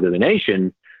regions of the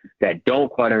nation that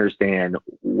don't quite understand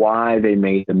why they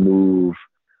made the move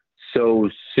so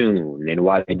soon and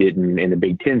why they didn't, in the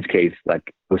Big Ten's case,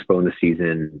 like postpone the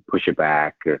season, push it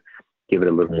back, or give it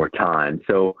a little more time.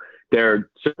 So there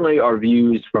certainly are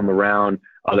views from around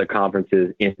other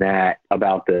conferences in that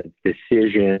about the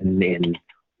decision and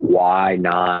why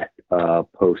not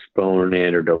postpone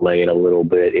it or delay it a little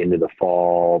bit into the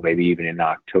fall, maybe even in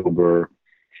October.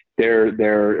 There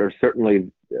are certainly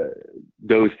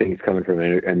those things coming from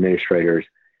administrators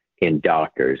and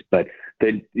doctors, but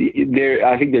I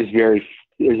think there's very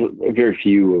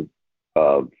few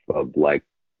of like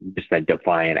just that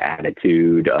defiant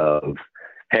attitude of,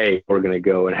 hey, we're going to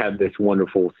go and have this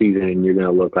wonderful season and you're going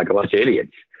to look like a bunch of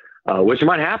idiots, which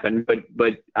might happen.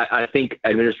 But I think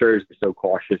administrators are so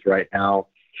cautious right now.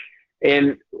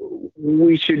 And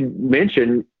we should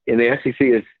mention, and the SEC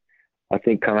has, I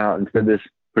think, come out and said this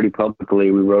pretty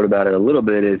publicly. We wrote about it a little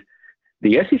bit, is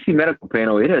the SEC medical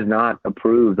panel, it has not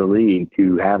approved the league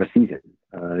to have a season.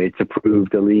 It's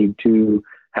approved the league to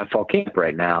have fall camp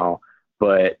right now.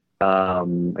 But,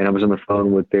 and I was on the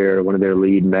phone with one of their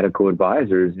lead medical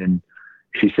advisors, and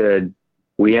she said,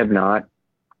 we have not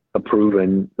approved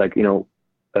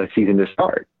a season to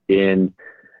start. And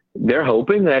they're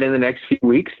hoping that in the next few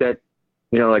weeks that,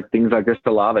 things like this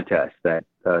saliva test that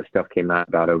stuff came out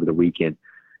about over the weekend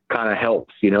kind of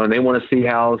helps, and they want to see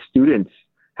how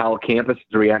campuses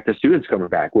react to students coming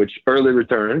back, which early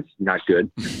returns, not good,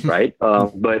 right?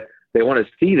 But they want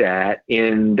to see that.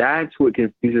 And that's what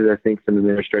confuses, I think, some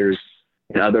administrators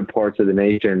in other parts of the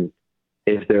nation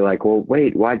is they're like, well,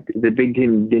 wait, why the Big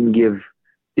Ten didn't give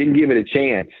it a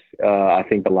chance? I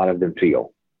think a lot of them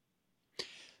feel.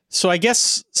 So I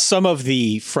guess some of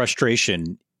the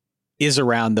frustration is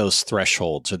around those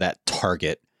thresholds or that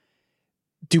target.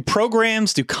 Do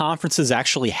conferences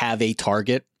actually have a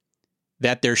target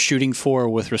that they're shooting for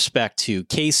with respect to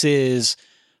cases,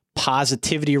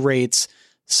 positivity rates,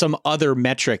 some other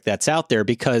metric that's out there?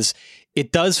 Because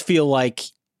it does feel like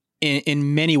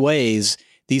in many ways,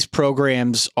 these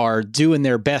programs are doing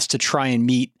their best to try and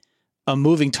meet a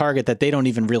moving target that they don't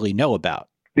even really know about.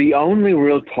 The only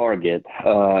real target,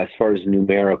 as far as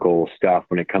numerical stuff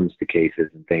when it comes to cases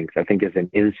and things, I think is an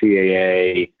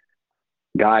NCAA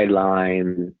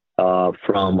guideline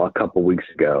from a couple weeks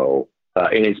ago.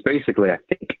 And it's basically, I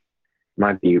think,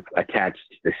 might be attached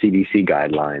to the CDC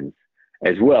guidelines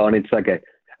as well. And it's I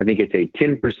think it's a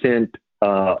 10%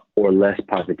 or less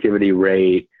positivity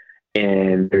rate.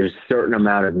 And there's a certain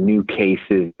amount of new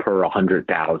cases per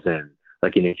 100,000,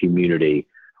 like in a community.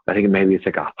 I think maybe it's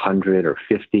like 100 or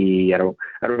 50. I don't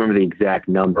remember the exact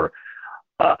number.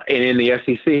 And in the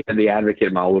SEC, and the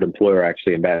Advocate, my old employer,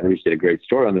 actually in Baton Rouge, did a great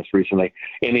story on this recently.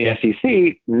 In the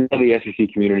SEC, none of the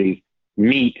SEC communities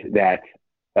meet that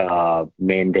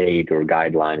mandate or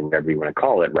guideline, whatever you want to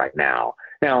call it, right now.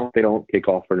 Now they don't kick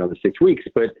off for another 6 weeks,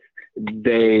 but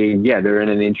they're in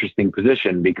an interesting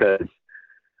position because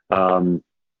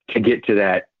to get to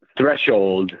that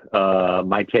threshold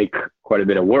might take quite a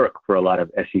bit of work for a lot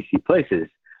of SEC places.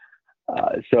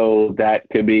 So that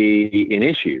could be an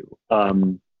issue.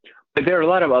 But there are a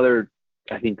lot of other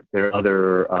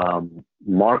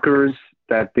markers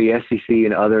that the SEC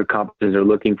and other conferences are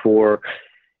looking for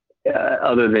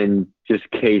other than just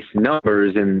case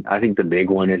numbers. And I think the big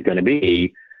one is going to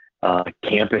be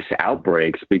campus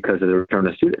outbreaks because of the return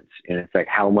of students. And it's like,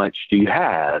 how much do you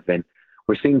have? And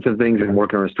we're seeing some things and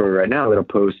working on a story right now that'll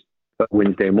post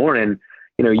Wednesday morning.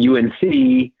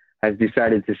 UNC has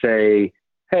decided to say,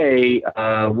 hey,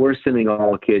 we're sending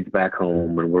all kids back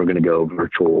home and we're going to go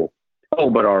virtual. Oh,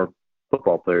 but our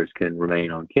football players can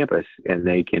remain on campus and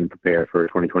they can prepare for a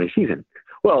 2020 season.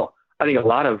 Well, I think a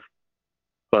lot of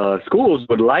schools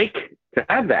would like to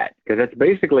have that because that's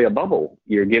basically a bubble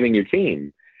you're giving your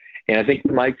team. And I think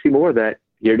we might see more of that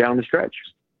here down the stretch.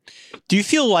 Do you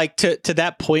feel like to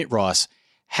that point, Ross,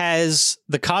 has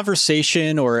the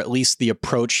conversation or at least the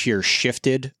approach here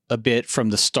shifted a bit from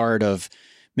the start of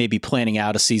maybe planning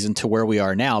out a season to where we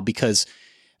are now? Because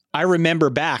I remember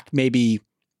back maybe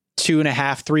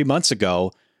 2.5, 3 months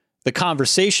ago, the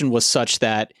conversation was such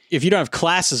that if you don't have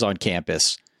classes on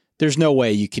campus, there's no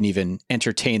way you can even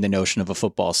entertain the notion of a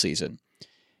football season.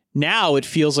 Now it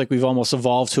feels like we've almost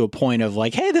evolved to a point of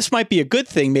like, hey, this might be a good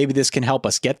thing. Maybe this can help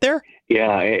us get there.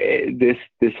 Yeah, this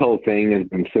whole thing has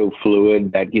been so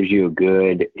fluid. That gives you a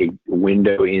good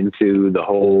window into the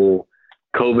whole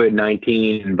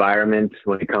COVID-19 environment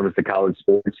when it comes to college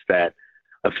sports, that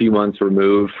a few months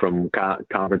removed from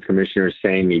conference commissioners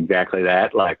saying exactly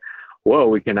that, like, whoa,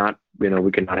 we cannot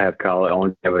have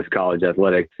college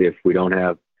athletics if we don't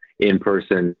have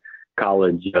in-person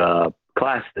college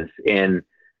classes. And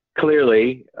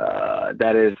clearly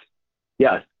that is,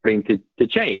 starting to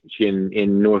change.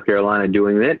 In North Carolina,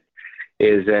 doing that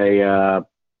is a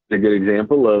good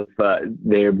example of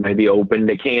they maybe opened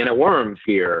a can of worms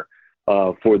here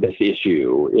for this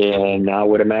issue. And I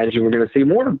would imagine we're going to see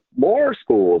more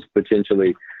schools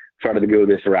potentially try to go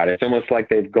this route. It's almost like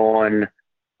they've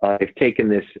taken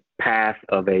this path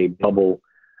of a bubble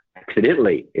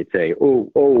accidentally. It's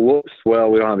whoops, well,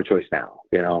 we don't have a choice now,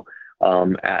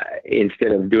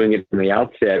 instead of doing it from the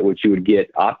outset, which you would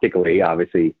get optically.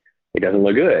 Obviously it doesn't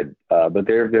look good, but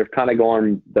they're kind of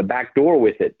going the back door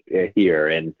with it here.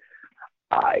 And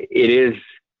it is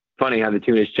funny how the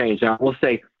tune has changed. Now, I will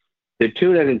say the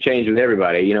tune hasn't changed with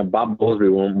everybody. Bob Bowlesby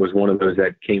was one of those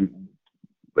that came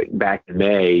back in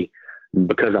May,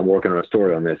 because I'm working on a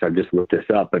story on this. I've just looked this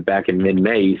up, but back in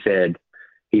mid-May, he said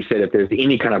if there's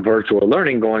any kind of virtual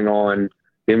learning going on,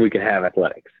 then we can have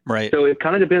athletics. Right. So it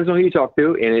kind of depends on who you talk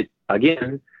to. And it,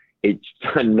 again, it's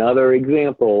another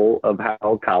example of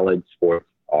how college sports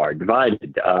are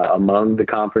divided among the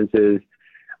conferences.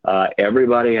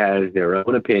 Everybody has their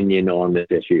own opinion on this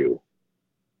issue.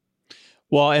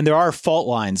 Well, and there are fault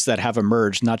lines that have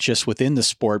emerged, not just within the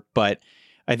sport, but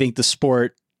I think the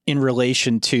sport in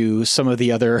relation to some of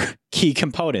the other key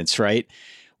components, right?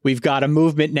 We've got a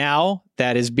movement now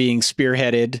that is being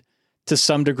spearheaded to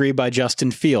some degree by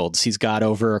Justin Fields. He's got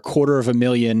over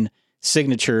 250,000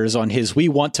 signatures on his We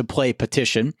Want to Play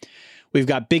petition. We've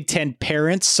got Big Ten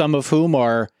parents, some of whom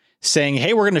are saying,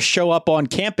 hey, we're going to show up on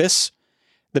campus,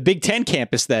 the Big Ten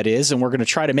campus, that is, and we're going to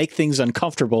try to make things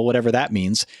uncomfortable, whatever that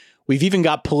means. We've even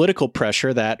got political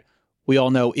pressure that we all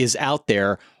know is out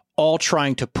there, all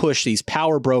trying to push these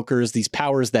power brokers, these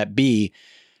powers that be,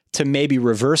 to maybe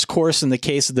reverse course in the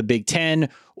case of the Big Ten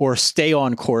or stay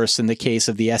on course in the case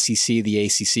of the SEC, the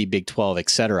ACC, Big 12, et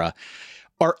cetera.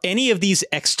 Are any of these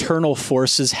external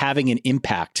forces having an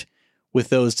impact with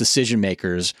those decision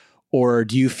makers? Or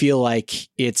do you feel like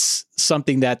it's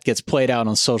something that gets played out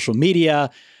on social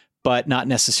media, but not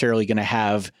necessarily going to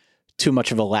have too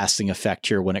much of a lasting effect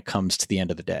here when it comes to the end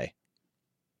of the day?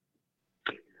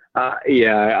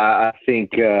 I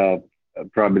think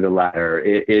probably the latter.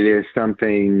 It is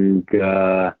something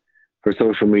for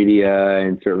social media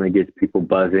and certainly gets people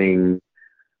buzzing.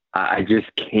 I just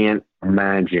can't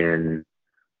imagine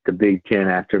the Big Ten,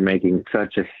 after making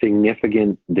such a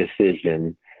significant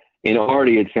decision, and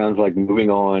already it sounds like moving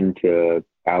on to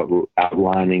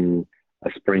outlining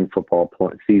a spring football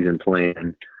season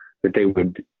plan, that they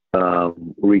would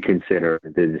reconsider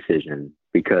the decision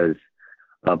because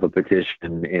of a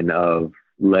petition and of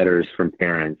letters from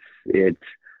parents. It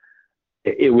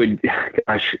would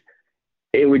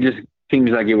just seems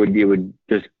like it would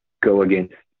just go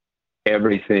against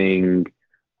everything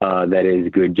that is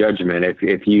good judgment.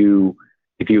 If you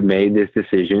made this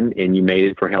decision and you made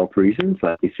it for health reasons,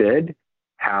 like you said,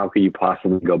 how could you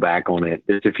possibly go back on it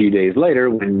just a few days later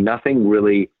when nothing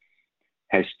really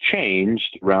has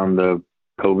changed around the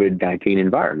COVID-19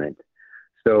 environment?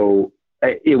 So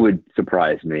it would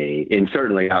surprise me, and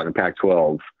certainly out in the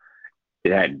Pac-12,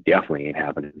 that definitely ain't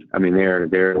happening. I mean,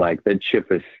 they're like, that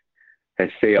ship has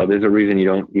sailed. There's a reason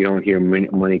you don't hear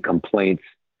many complaints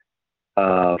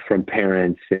from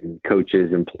parents and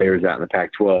coaches and players out in the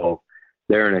Pac-12.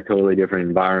 They're in a totally different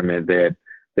environment that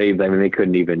they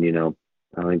couldn't even,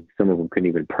 I think some of them couldn't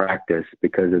even practice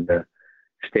because of the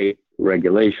state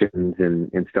regulations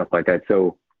and stuff like that.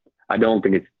 So I don't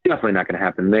think it's definitely not going to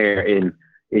happen there. And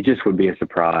it just would be a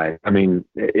surprise. I mean,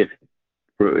 if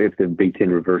the Big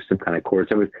Ten reversed some kind of course.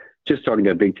 I was just talking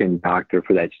to a Big Ten doctor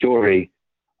for that story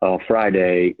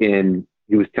Friday, and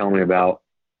he was telling me about,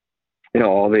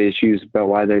 all the issues about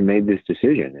why they made this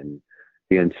decision and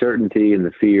the uncertainty and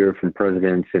the fear from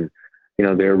presidents, and,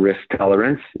 their risk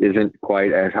tolerance isn't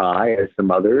quite as high as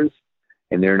some others,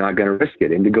 and they're not going to risk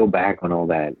it. And to go back on all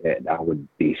that, I would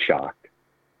be shocked.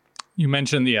 You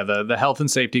mentioned the health and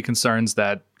safety concerns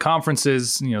that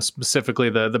conferences,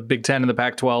 specifically the Big Ten and the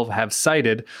Pac-12 have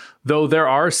cited, though there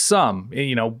are some,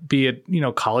 be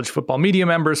it, college football media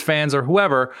members, fans, or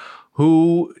whoever,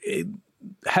 who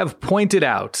have pointed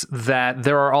out that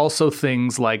there are also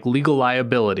things like legal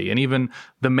liability and even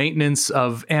the maintenance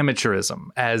of amateurism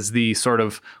as the sort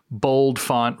of bold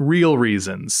font real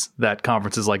reasons that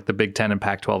conferences like the Big Ten and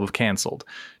Pac-12 have canceled.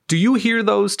 Do you hear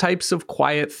those types of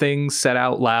quiet things said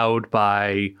out loud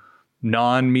by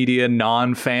non-media,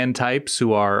 non-fan types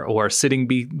who are sitting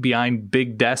behind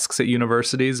big desks at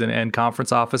universities and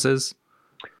conference offices?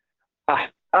 A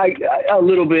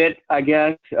little bit, I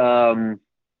guess.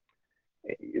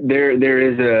 There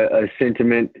is a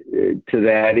sentiment to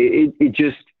that. It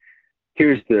just,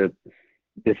 here's the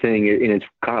thing, and it's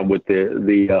kind of with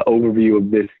the overview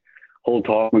of this whole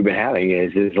talk we've been having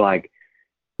is like,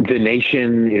 the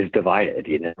nation is divided,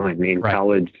 I mean, right.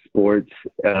 College sports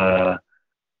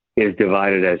is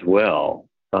divided as well.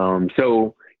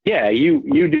 So yeah,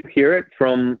 you do hear it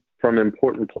from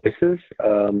important places,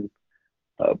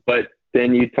 but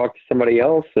then you talk to somebody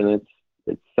else and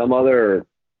it's some other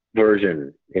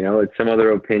version, it's some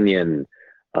other opinion.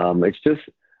 It's just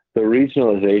the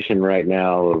regionalization right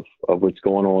now of what's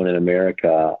going on in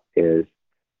America is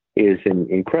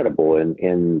incredible,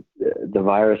 and the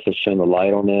virus has shone the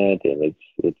light on it, and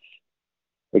it's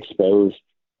exposed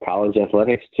college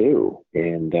athletics too.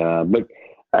 And but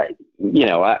I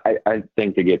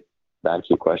think, to get back to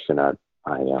your question, I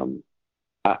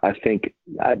think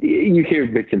you hear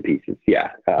bits and pieces.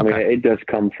 Yeah, I mean, it does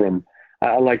come from.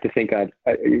 I like to think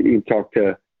you talk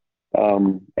to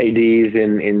ADs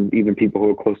and even people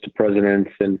who are close to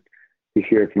presidents, and you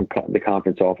hear it from the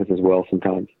conference office as well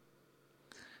sometimes.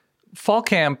 fall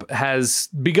camp has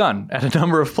begun at a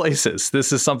number of places.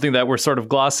 This is something that we're sort of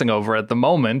glossing over at the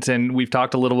moment. And we've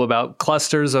talked a little about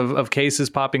clusters of cases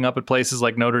popping up at places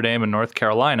like Notre Dame and North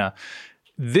Carolina.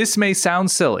 This may sound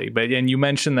silly, and you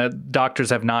mentioned that doctors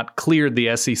have not cleared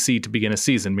the SEC to begin a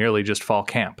season, merely just fall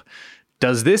camp.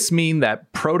 Does this mean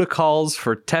that protocols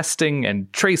for testing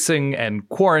and tracing and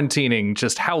quarantining,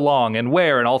 just how long and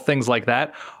where and all things like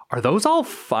that, are those all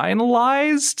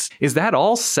finalized? Is that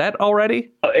all set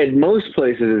already? In most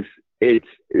places,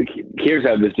 here's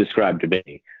how it was described to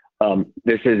me.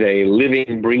 This is a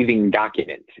living, breathing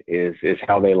document, is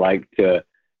how they like to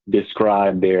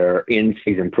describe their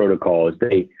in-season protocols.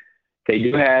 They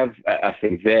do have, I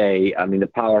think the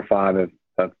Power Five of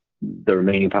the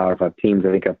remaining Power Five teams,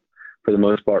 I think, have, for the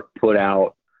most part, put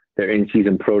out their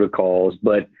in-season protocols,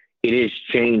 but it is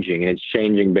changing, and it's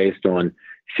changing based on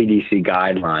CDC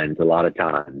guidelines a lot of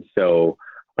times. So,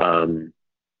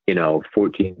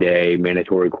 14-day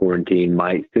mandatory quarantine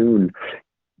might soon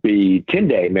be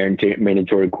 10-day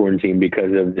mandatory quarantine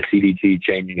because of the CDC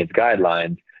changing its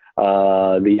guidelines.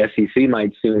 The SEC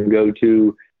might soon go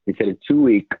to, instead of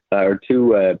 2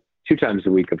 times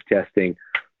a week of testing,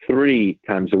 3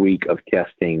 times a week of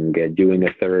testing, doing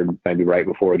a third maybe right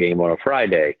before a game on a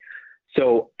Friday.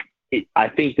 So I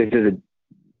think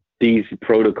these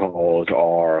protocols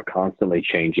are constantly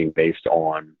changing based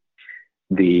on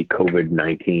the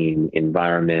COVID-19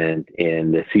 environment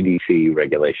and the CDC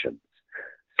regulations.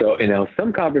 So,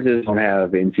 some conferences don't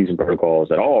have in-season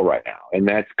protocols at all right now, and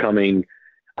that's coming.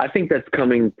 I think that's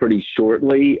coming pretty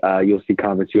shortly. You'll see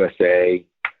Conference USA,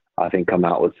 I think, come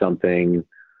out with something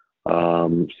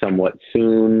somewhat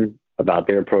soon about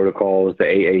their protocols. The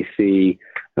AAC, I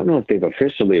don't know if they've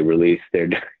officially released their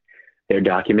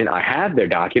document. I have their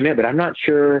document, but I'm not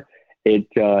sure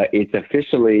it's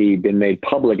officially been made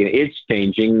public, and it's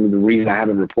changing. The reason I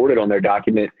haven't reported on their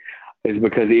document is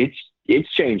because it's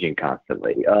changing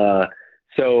constantly.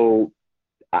 So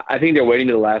I think they're waiting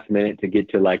to the last minute to get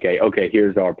to okay,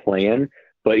 here's our plan.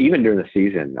 But even during the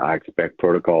season, I expect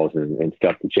protocols and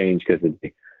stuff to change because of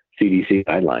the CDC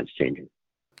guidelines changing.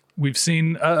 We've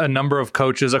seen a number of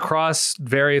coaches across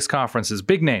various conferences,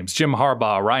 big names, Jim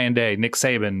Harbaugh, Ryan Day, Nick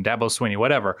Saban, Dabo Swinney,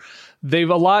 whatever. They've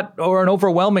an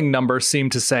overwhelming number seem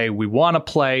to say, we want to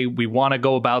play, we want to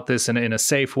go about this in a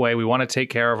safe way, we want to take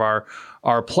care of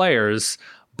our players,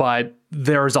 but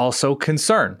there's also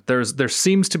concern. There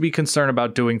seems to be concern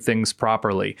about doing things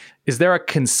properly. Is there a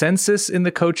consensus in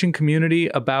the coaching community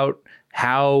about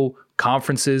how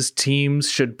conferences, teams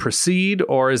should proceed?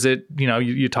 Or is it,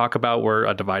 you talk about we're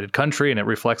a divided country and it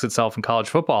reflects itself in college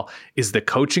football. Is the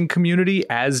coaching community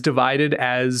as divided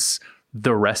as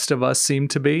the rest of us seem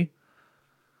to be?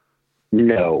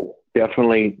 No,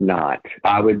 definitely not.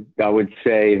 I would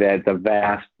say that the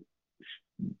vast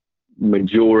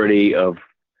majority of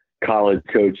college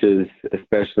coaches,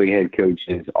 especially head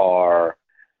coaches, are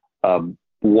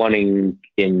wanting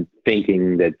and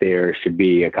thinking that there should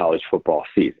be a college football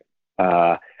season.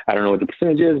 I don't know what the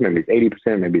percentage is. Maybe it's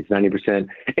 80%, maybe it's 90%. And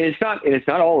it's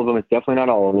not all of them. It's definitely not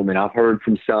all of them. And I've heard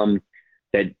from some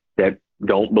that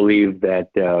don't believe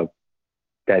that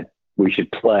we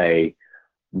should play,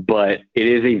 but it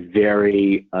is a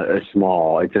very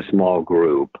it's a small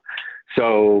group.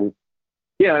 So,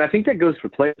 and I think that goes for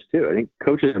players too. I think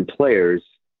coaches and players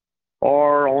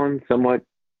are on somewhat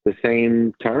the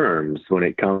same terms when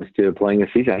it comes to playing a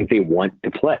season. I think they want to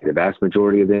play. The vast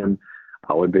majority of them,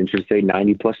 I would venture to say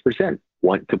 90+%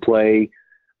 want to play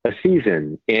a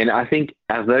season. And I think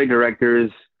athletic directors,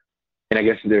 and I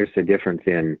guess there's a difference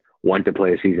in want to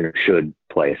play a season or should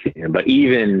play a season. But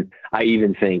I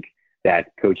even think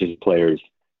that coaches and players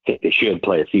think they should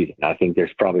play a season. I think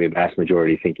there's probably a vast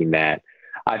majority thinking that.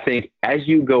 I think as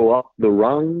you go up the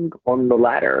rung on the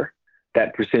ladder,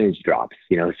 that percentage drops,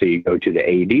 so you go to the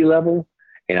AD level.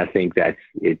 And I think that's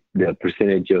it. The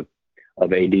percentage of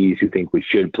ADs who think we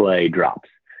should play drops.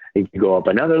 I think you go up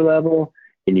another level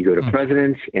and you go to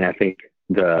presidents, and I think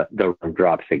the rung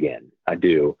drops again. I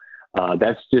do.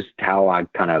 That's just how I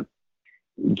kind of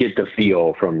get the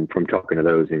feel from talking to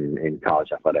those in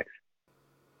college athletics.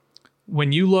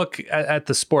 When you look at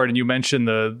the sport, and you mentioned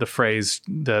the phrase,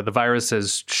 the virus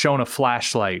has shown a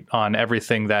flashlight on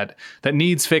everything that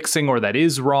needs fixing or that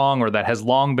is wrong or that has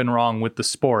long been wrong with the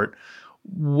sport.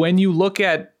 When you look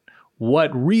at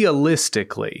what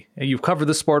realistically, and you've covered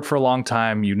the sport for a long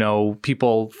time,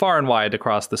 people far and wide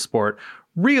across the sport,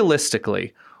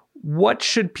 realistically, what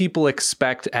should people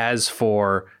expect as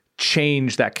for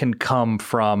change that can come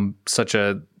from such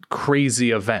a crazy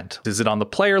event? Is it on the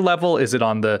player level? Is it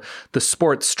on the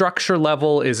sport structure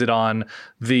level? Is it on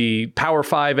the Power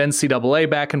 5 NCAA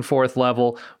back and forth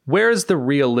level? Where is the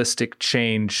realistic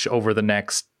change over the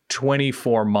next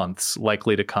 24 months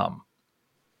likely to come?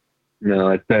 No,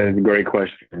 it's a great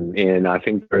question. And I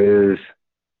think there is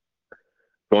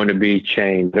going to be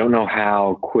change. I don't know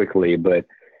how quickly, but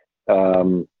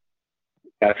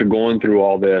after going through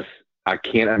all this, I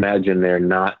can't imagine there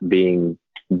not being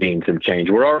some change.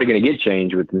 We're already going to get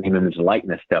change with name, image, and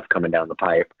likeness stuff coming down the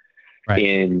pipe. Right.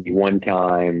 In one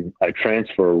time, a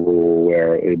transfer rule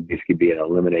where it would basically be an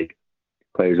unlimited,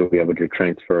 players will be able to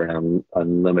transfer and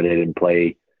unlimited and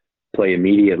play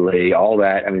immediately. All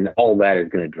that is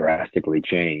going to drastically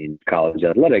change college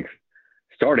athletics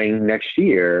starting next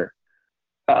year.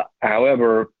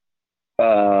 However,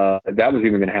 that was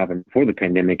even going to happen before the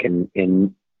pandemic,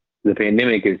 and the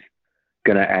pandemic is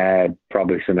going to add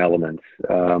probably some elements.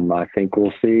 I think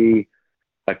we'll see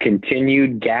a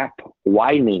continued gap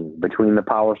widening between the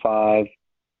Power 5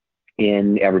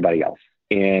 and everybody else.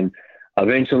 And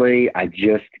eventually, I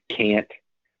just can't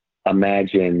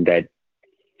imagine that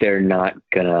they're not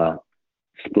going to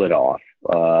split off.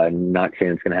 Not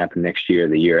saying it's going to happen next year or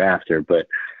the year after, but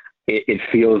it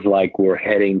feels like we're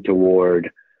heading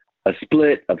toward a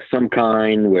split of some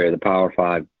kind where the Power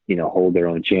 5, hold their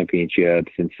own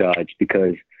championships and such,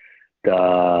 because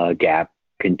the gap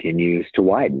continues to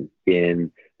widen. And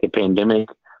the pandemic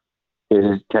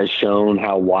has shown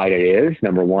how wide it is.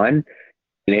 Number one,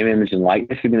 name, image, and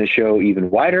likeness is going to show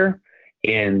even wider,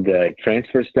 and the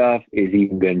transfer stuff is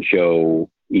even going to show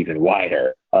even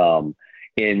wider. And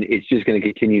it's just going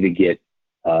to continue to get,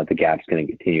 the gap's going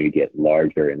to continue to get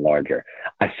larger and larger.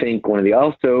 I think one of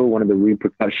the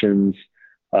repercussions,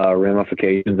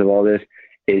 ramifications of all this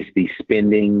is the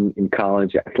spending in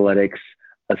college athletics,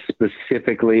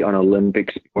 specifically on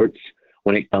Olympic sports,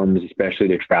 when it comes especially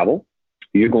to travel.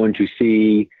 You're going to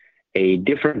see a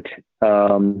different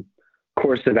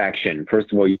course of action.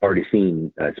 First of all, you've already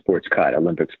seen sports cut,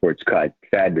 Olympic sports cut.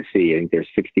 Sad to see. I think there's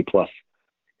 60 plus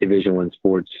Division I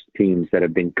sports teams that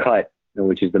have been cut,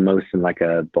 which is the most in like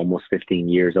almost 15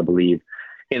 years, I believe.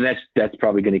 And that's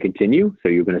probably going to continue. So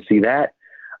you're going to see that.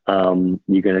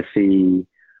 You're going to see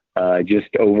just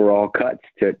overall cuts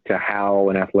to how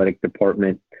an athletic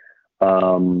department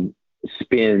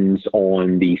spends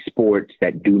on the sports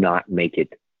that do not make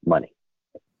it money.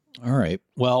 All right.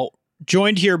 Well,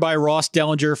 joined here by Ross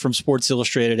Dellenger from Sports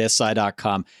Illustrated,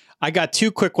 SI.com. I got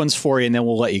two quick ones for you, and then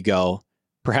we'll let you go.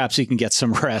 Perhaps you can get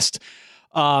some rest.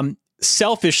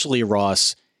 Selfishly,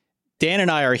 Ross, Dan and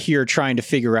I are here trying to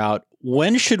figure out,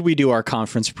 when should we do our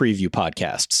conference preview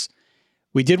podcasts?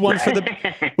 We did one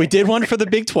for the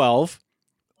Big 12.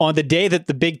 On the day that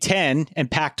the Big 10 and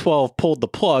Pac-12 pulled the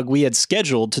plug, we had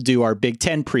scheduled to do our Big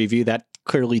 10 preview. That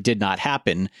clearly did not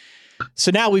happen. So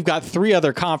now we've got three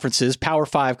other conferences, Power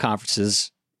 5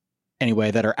 conferences, anyway,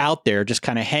 that are out there just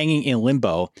kind of hanging in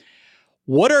limbo.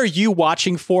 What are you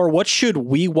watching for? What should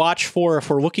we watch for if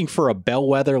we're looking for a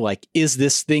bellwether? Like, is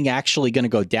this thing actually going to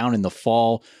go down in the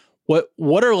fall?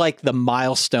 What are like the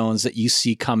milestones that you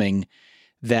see coming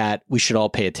that we should all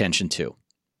pay attention to?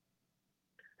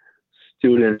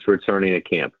 Students returning to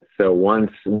campus. So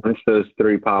once those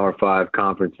three Power 5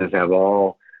 conferences have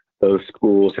all those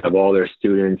schools have all their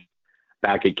students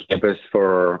back at campus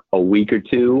for a week or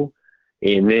two,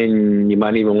 and then you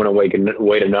might even want to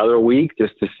wait another week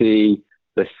just to see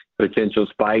the potential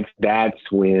spikes. That's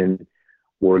when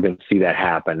we're going to see that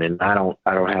happen. And I don't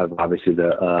have obviously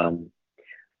the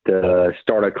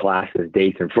start of classes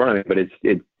dates in front of me, but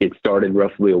it started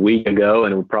roughly a week ago,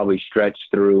 and it will probably stretch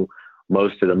through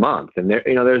most of the month. And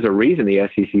there's a reason the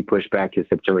SEC pushed back to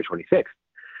September 26th.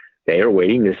 They are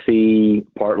waiting to see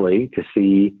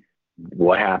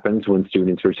what happens when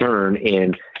students return,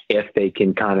 and if they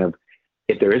can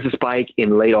if there is a spike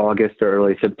in late August or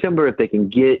early September, if they can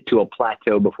get to a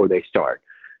plateau before they start.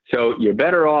 So you're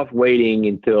better off waiting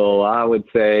until, I would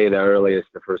say, the earliest,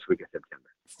 the first week of September.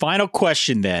 Final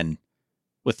question then,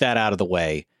 with that out of the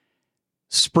way.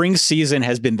 Spring season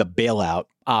has been the bailout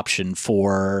option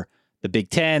for the Big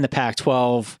 10, the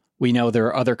Pac-12. We know there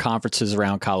are other conferences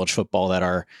around college football that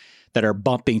are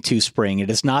bumping to spring. It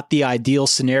is not the ideal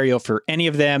scenario for any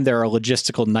of them. There are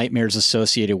logistical nightmares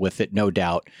associated with it, no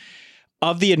doubt.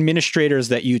 Of the administrators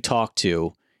that you talk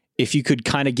to, if you could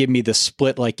kind of give me the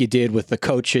split like you did with the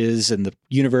coaches and the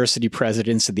university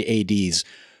presidents and the ADs,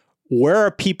 where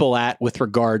are people at with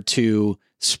regard to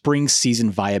spring season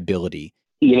viability?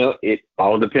 It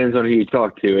all depends on who you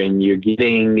talk to, and you're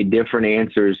getting different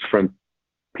answers from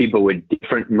people with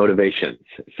different motivations.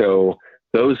 So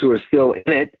those who are still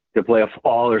in it to play a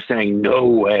fall are saying, no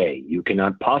way, you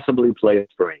cannot possibly play a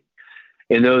spring.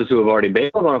 And those who have already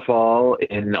bailed on a fall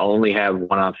and only have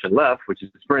one option left, which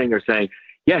is the spring, are saying,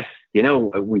 yes,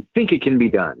 we think it can be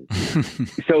done.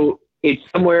 So it's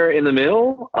somewhere in the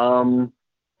middle.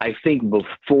 I think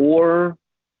before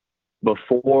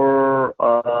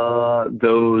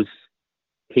those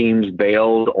teams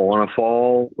bailed on a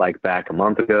fall, like back a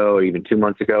month ago or even 2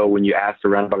 months ago, when you asked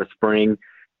around about a spring,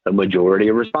 the majority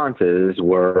of responses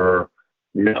were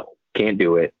no, can't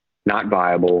do it, not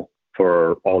viable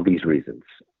for all these reasons.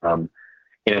 And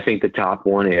I think the top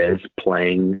one is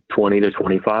playing 20 to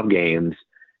 25 games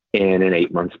in an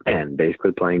 8-month span,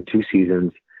 basically playing 2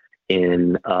 seasons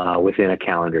in within a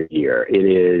calendar year. It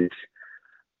is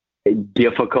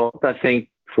difficult, I think,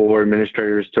 for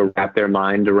administrators to wrap their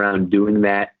mind around doing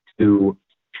that to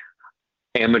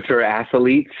amateur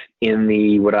athletes in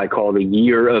the what I call the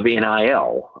year of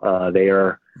NIL.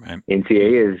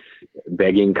 NCAA is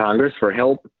begging Congress for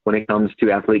help when it comes to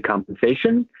athlete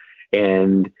compensation,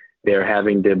 and they're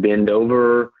having to bend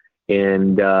over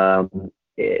and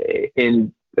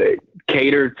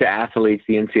cater to athletes.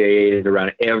 The NCAA is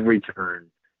around every turn,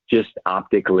 just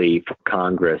optically for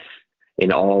Congress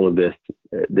in all of this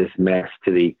mess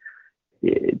to the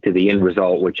end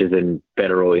result, which is a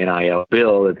federal NIL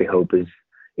bill that they hope is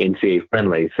NCAA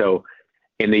friendly. So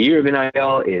in the year of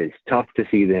NIL, it is tough to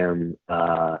see them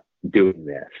doing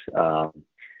this.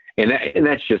 And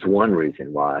that's just one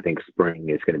reason why I think spring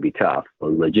is going to be tough.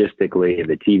 Logistically,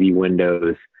 the TV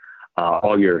windows,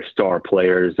 all your star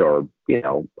players are,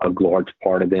 a large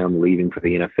part of them leaving for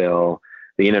the NFL.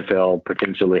 The NFL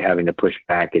potentially having to push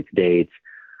back its dates.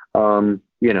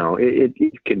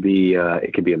 It could be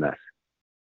a mess.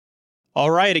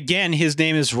 All right. Again, his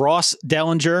name is Ross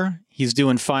Dellenger. He's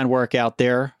doing fine work out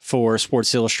there for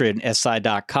Sports Illustrated and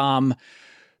SI.com.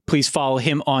 Please follow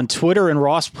him on Twitter. And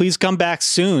Ross, please come back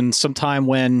soon, sometime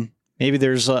when maybe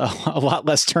there's a lot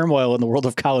less turmoil in the world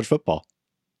of college football.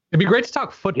 It'd be great to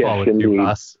talk football with you,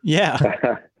 Ross.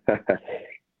 Yeah.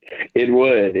 It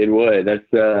would.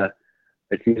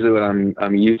 That's usually what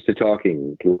I'm used to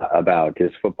talking about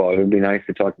is football. It would be nice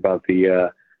to talk about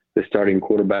the starting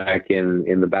quarterback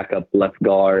and the backup left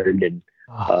guard. And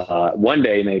one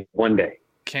day.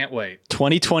 Can't wait.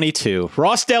 2022.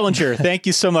 Ross Dellenger, thank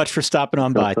you so much for stopping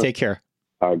on by. Take care.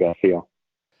 All right, guys. See you.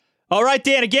 All right,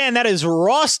 Dan, again, that is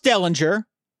Ross Dellenger.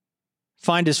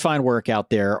 Find his fine work out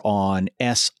there on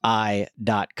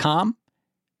SI.com,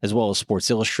 as well as Sports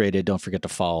Illustrated. Don't forget to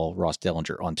follow Ross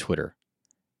Dellenger on Twitter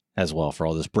as well for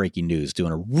all this breaking news.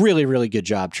 Doing a really, really good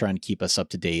job trying to keep us up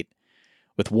to date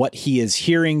with what he is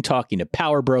hearing, talking to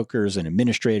power brokers and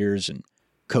administrators and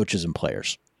coaches and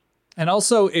players. And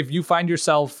also, if you find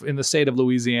yourself in the state of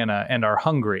Louisiana and are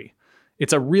hungry,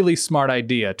 it's a really smart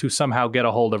idea to somehow get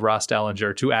a hold of Ross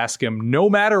Dellenger to ask him, no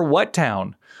matter what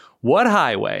town, what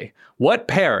highway, what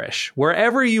parish,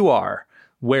 wherever you are,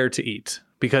 where to eat,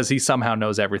 because he somehow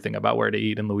knows everything about where to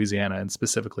eat in Louisiana and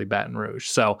specifically Baton Rouge.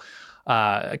 So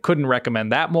I couldn't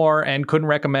recommend that more and couldn't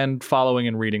recommend following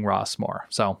and reading Ross more.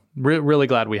 So really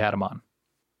glad we had him on.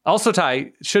 Also,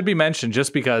 Ty, should be mentioned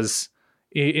just because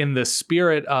in the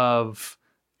spirit of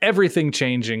everything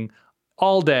changing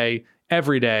all day,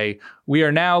 every day, we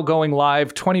are now going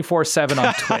live 24/7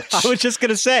 on Twitch. I was just going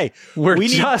to say,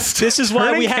 this is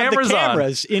why we have the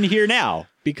cameras in here now,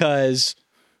 because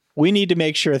we need to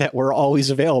make sure that we're always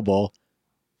available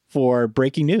for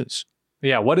breaking news.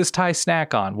 Yeah, what does Ty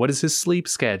snack on? What is his sleep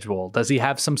schedule? Does he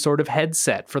have some sort of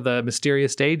headset for the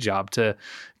mysterious day job to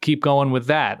keep going with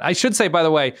that? I should say, by the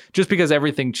way, just because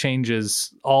everything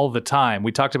changes all the time,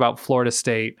 we talked about Florida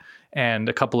State and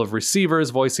a couple of receivers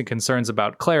voicing concerns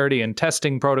about clarity and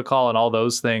testing protocol and all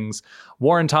those things.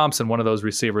 Warren Thompson, one of those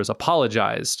receivers,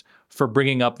 apologized for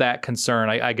bringing up that concern,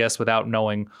 I guess, without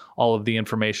knowing all of the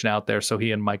information out there. So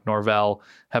he and Mike Norvell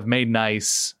have made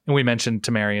nice. And we mentioned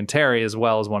Tamarian Terry as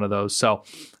well as one of those. So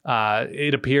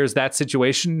it appears that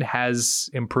situation has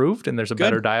improved and there's a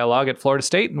better dialogue at Florida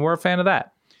State. And we're a fan of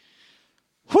that.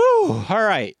 Whew. All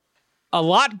right. A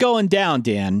lot going down,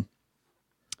 Dan.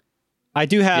 I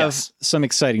do have some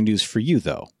exciting news for you,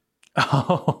 though.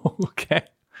 Oh, okay.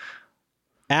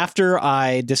 After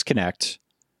I disconnect,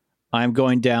 I'm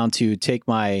going down to take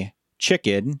my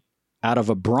chicken out of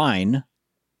a brine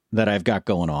that I've got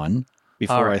going on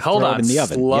before I throw it in the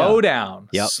oven. Slow down.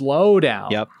 Yep. Slow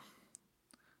down. Yep.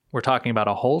 We're talking about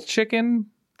a whole chicken,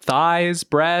 thighs,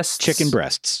 breasts. Chicken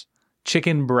breasts.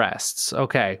 Chicken breasts.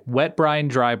 Okay. Wet brine,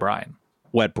 dry brine.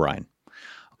 Wet brine.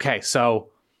 Okay. So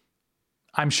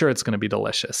I'm sure it's going to be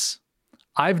delicious.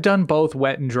 I've done both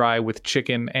wet and dry with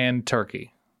chicken and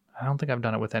turkey. I don't think I've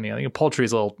done it with any. I think poultry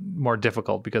is a little more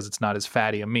difficult because it's not as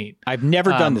fatty a meat. I've never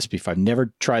done this before. I've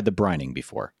never tried the brining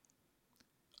before.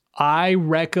 I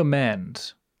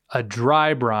recommend a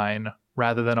dry brine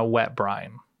rather than a wet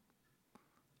brine.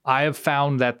 I have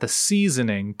found that the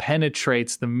seasoning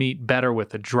penetrates the meat better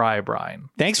with a dry brine.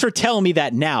 Thanks for telling me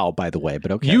that now, by the way,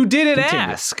 but okay. You didn't Continue.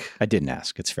 ask. I didn't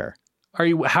ask. It's fair.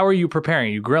 How are you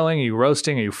preparing? Are you grilling? Are you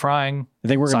roasting? Are you frying? I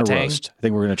think we're going to sautéing? roast. I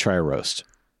think we're going to try a roast.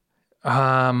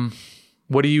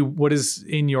 What is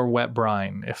in your wet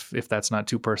brine, if that's not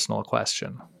too personal a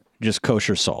question? Just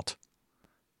kosher salt.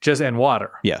 And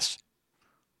water. Yes.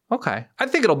 Okay. I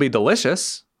think it'll be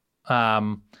delicious.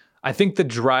 I think the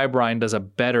dry brine does a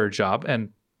better job, and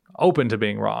open to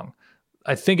being wrong.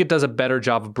 I think it does a better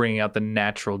job of bringing out the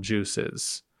natural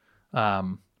juices.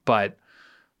 But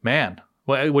man,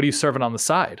 what are you serving on the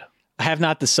side? I have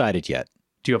not decided yet.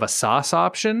 Do you have a sauce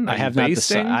option? I have not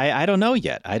decided. I don't know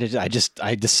yet. I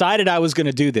decided I was going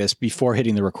to do this before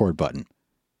hitting the record button.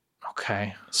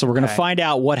 Okay. So we're going to find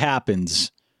out what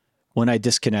happens when I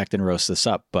disconnect and roast this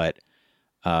up. But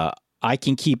I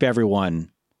can keep everyone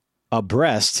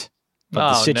abreast of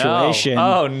the situation.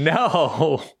 No. Oh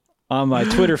no! On my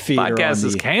Twitter feed. Podcast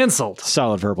is canceled.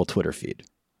 Solid Verbal Twitter feed.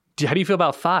 How do you feel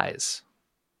about thighs?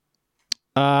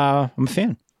 I'm a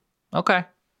fan. Okay.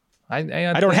 I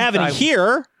don't have any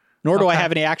here, nor do I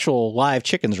have any actual live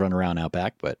chickens run around out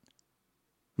back, but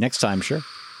next time, sure.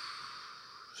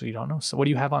 So you don't know. So what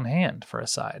do you have on hand for a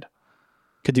side?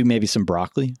 Could do maybe some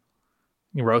broccoli.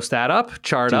 You roast that up,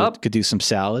 char it up. Could do some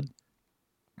salad.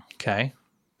 Okay.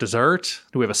 Dessert?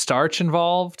 Do we have a starch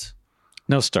involved?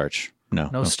 No starch. No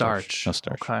starch. No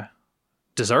starch. Okay.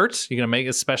 Dessert? You going to make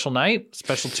a special night?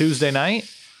 Special Tuesday night?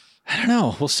 I don't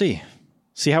know. We'll see.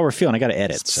 See how we're feeling. I got to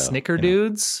edit.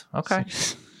 Snickerdoodles? Okay.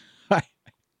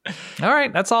 All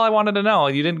right. That's all I wanted to know.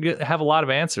 You didn't have a lot of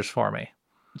answers for me.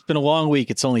 It's been a long week.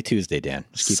 It's only Tuesday, Dan.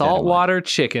 Saltwater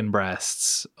chicken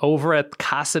breasts over at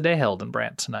Casa de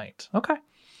Hildenbrandt tonight. Okay.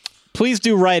 Please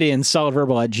do write in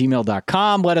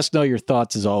solidverbal@gmail.com. Let us know your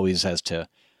thoughts, as always, as to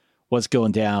what's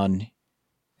going down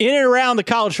in and around the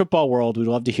college football world. We'd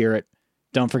love to hear it.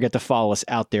 Don't forget to follow us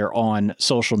out there on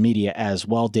social media as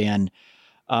well, Dan.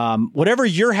 Whatever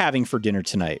you're having for dinner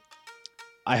tonight,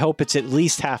 I hope it's at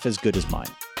least half as good as mine.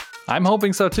 I'm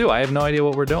hoping so, too. I have no idea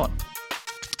what we're doing.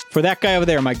 For that guy over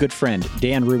there, my good friend,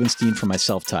 Dan Rubenstein, for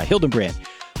myself, Ty Hildenbrandt.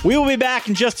 We will be back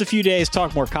in just a few days,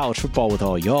 talk more college football with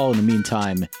all y'all. In the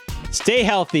meantime, stay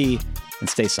healthy and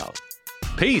stay solid.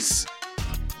 Peace.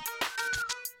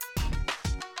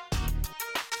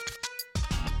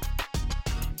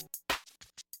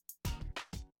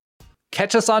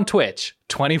 Catch us on Twitch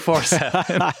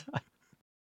 24/7.